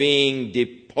before being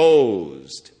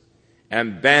deposed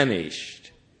and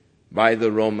banished by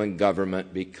the Roman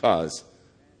government because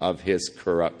of his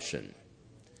corruption.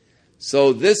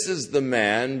 So this is the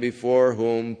man before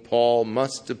whom Paul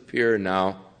must appear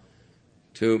now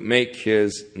to make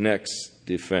his next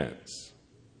defense.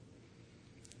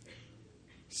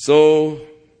 So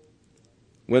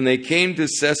when they came to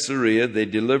Caesarea, they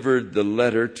delivered the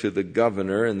letter to the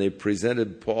governor, and they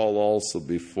presented Paul also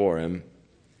before him.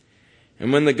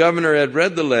 And when the governor had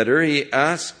read the letter, he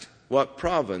asked what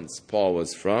province Paul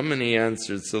was from, and he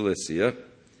answered, Cilicia.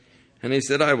 And he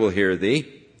said, I will hear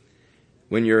thee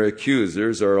when your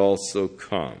accusers are also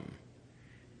come.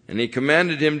 And he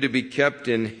commanded him to be kept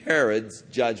in Herod's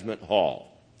judgment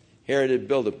hall. Herod had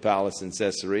built a palace in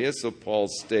Caesarea, so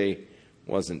Paul's stay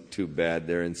wasn't too bad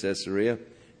there in Caesarea.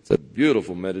 It's a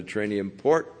beautiful Mediterranean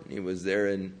port. He was there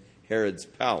in Herod's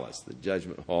palace, the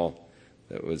judgment hall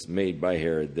that was made by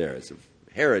Herod there. So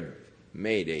Herod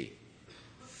made a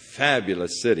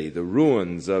fabulous city. The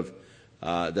ruins of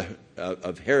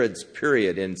Herod's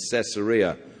period in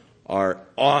Caesarea are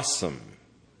awesome.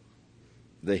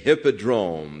 The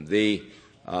hippodrome, the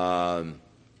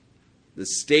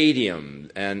stadium,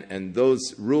 and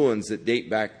those ruins that date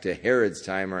back to Herod's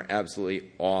time are absolutely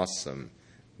awesome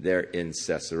there in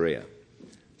Caesarea.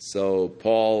 So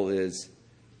Paul is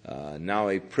now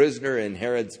a prisoner in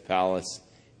Herod's palace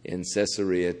in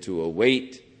Caesarea to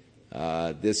await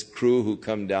this crew who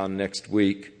come down next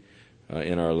week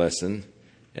in our lesson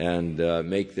and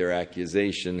make their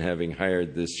accusation, having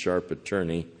hired this sharp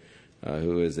attorney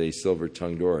who is a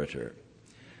silver-tongued orator.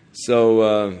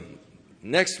 So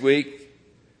next week,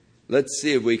 let's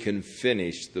see if we can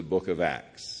finish the book of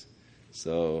Acts.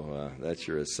 So that's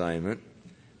your assignment,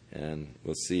 and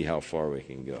we'll see how far we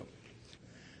can go.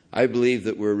 I believe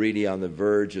that we're really on the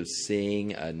verge of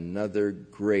seeing another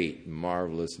great,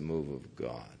 marvelous move of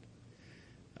God.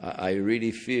 I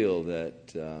really feel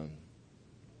that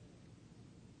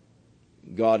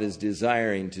God is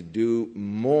desiring to do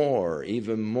more,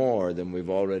 even more than we've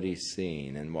already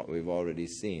seen. And what we've already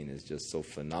seen is just so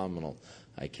phenomenal,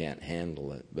 I can't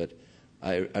handle it. But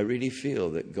I really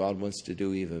feel that God wants to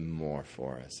do even more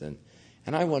for us. And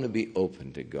I want to be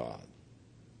open to God.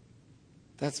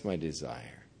 That's my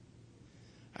desire.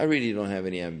 I really don't have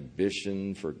any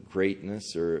ambition for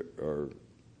greatness or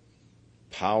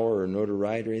power or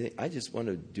notoriety or anything. I just want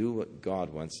to do what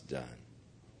God wants done.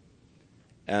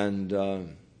 And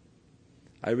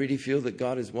I really feel that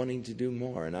God is wanting to do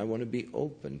more, and I want to be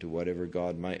open to whatever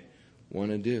God might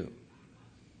want to do.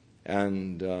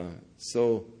 And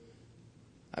so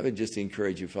I would just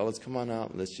encourage you fellas, come on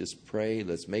out, let's just pray,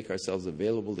 let's make ourselves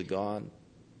available to God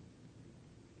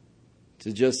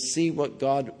to just see what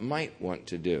God might want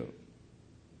to do.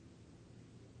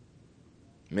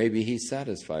 Maybe He's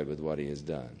satisfied with what He has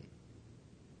done.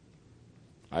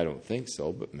 I don't think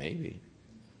so, but maybe.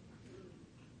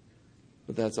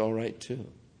 But that's all right too.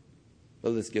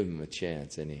 But let's give Him a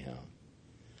chance anyhow.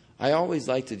 I always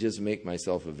like to just make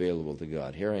myself available to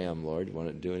God. Here I am, Lord. You want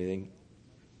to do anything?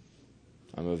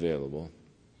 I'm available.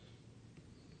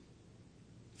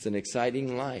 It's an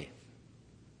exciting life.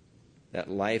 That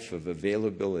life of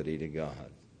availability to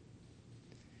God.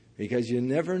 Because you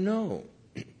never know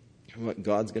what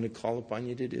God's going to call upon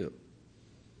you to do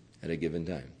at a given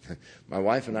time. My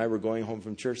wife and I were going home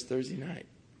from church Thursday night.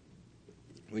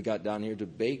 We got down here to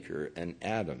Baker and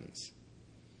Adams.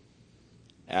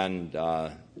 And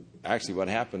actually what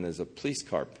happened is a police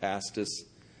car passed us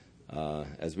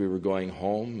as we were going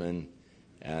home,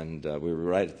 and we were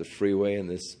right at the freeway, and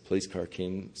this police car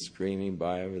came screaming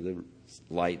by over the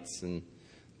lights and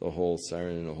the whole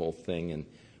siren and the whole thing. And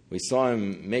we saw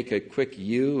him make a quick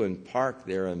U and park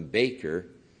there in Baker,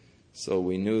 so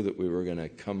we knew that we were going to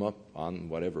come up on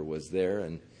whatever was there.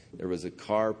 And there was a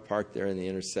car parked there in the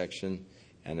intersection,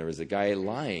 and there was a guy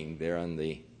lying there on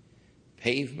the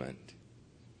pavement.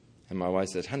 And my wife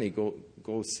said, honey, go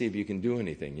see if you can do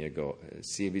anything. You go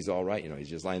see if he's all right. You know, he's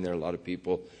just lying there. A lot of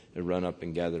people had run up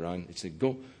and gathered on. She said,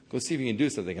 go see if you can do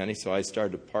something, honey. So I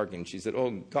started to park, and she said,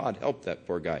 oh, God, help that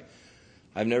poor guy.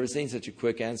 I've never seen such a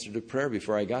quick answer to prayer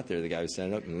before I got there. The guy was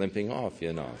standing up and limping off,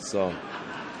 So,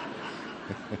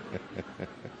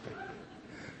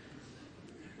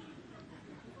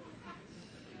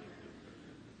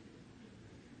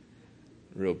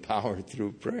 real power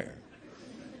through prayer.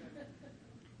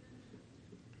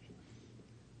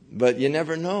 But you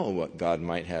never know what God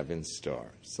might have in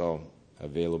store. So,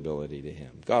 availability to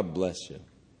Him. God bless you.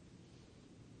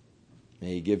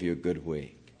 May He give you a good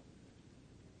week.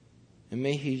 And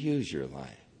may He use your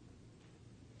life.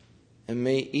 And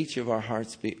may each of our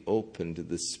hearts be open to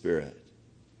the Spirit,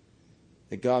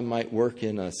 that God might work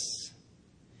in us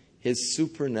His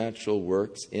supernatural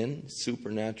works in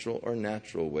supernatural or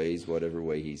natural ways, whatever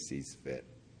way He sees fit.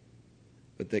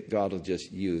 But that God will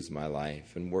just use my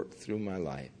life and work through my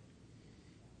life,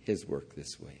 His work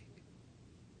this week.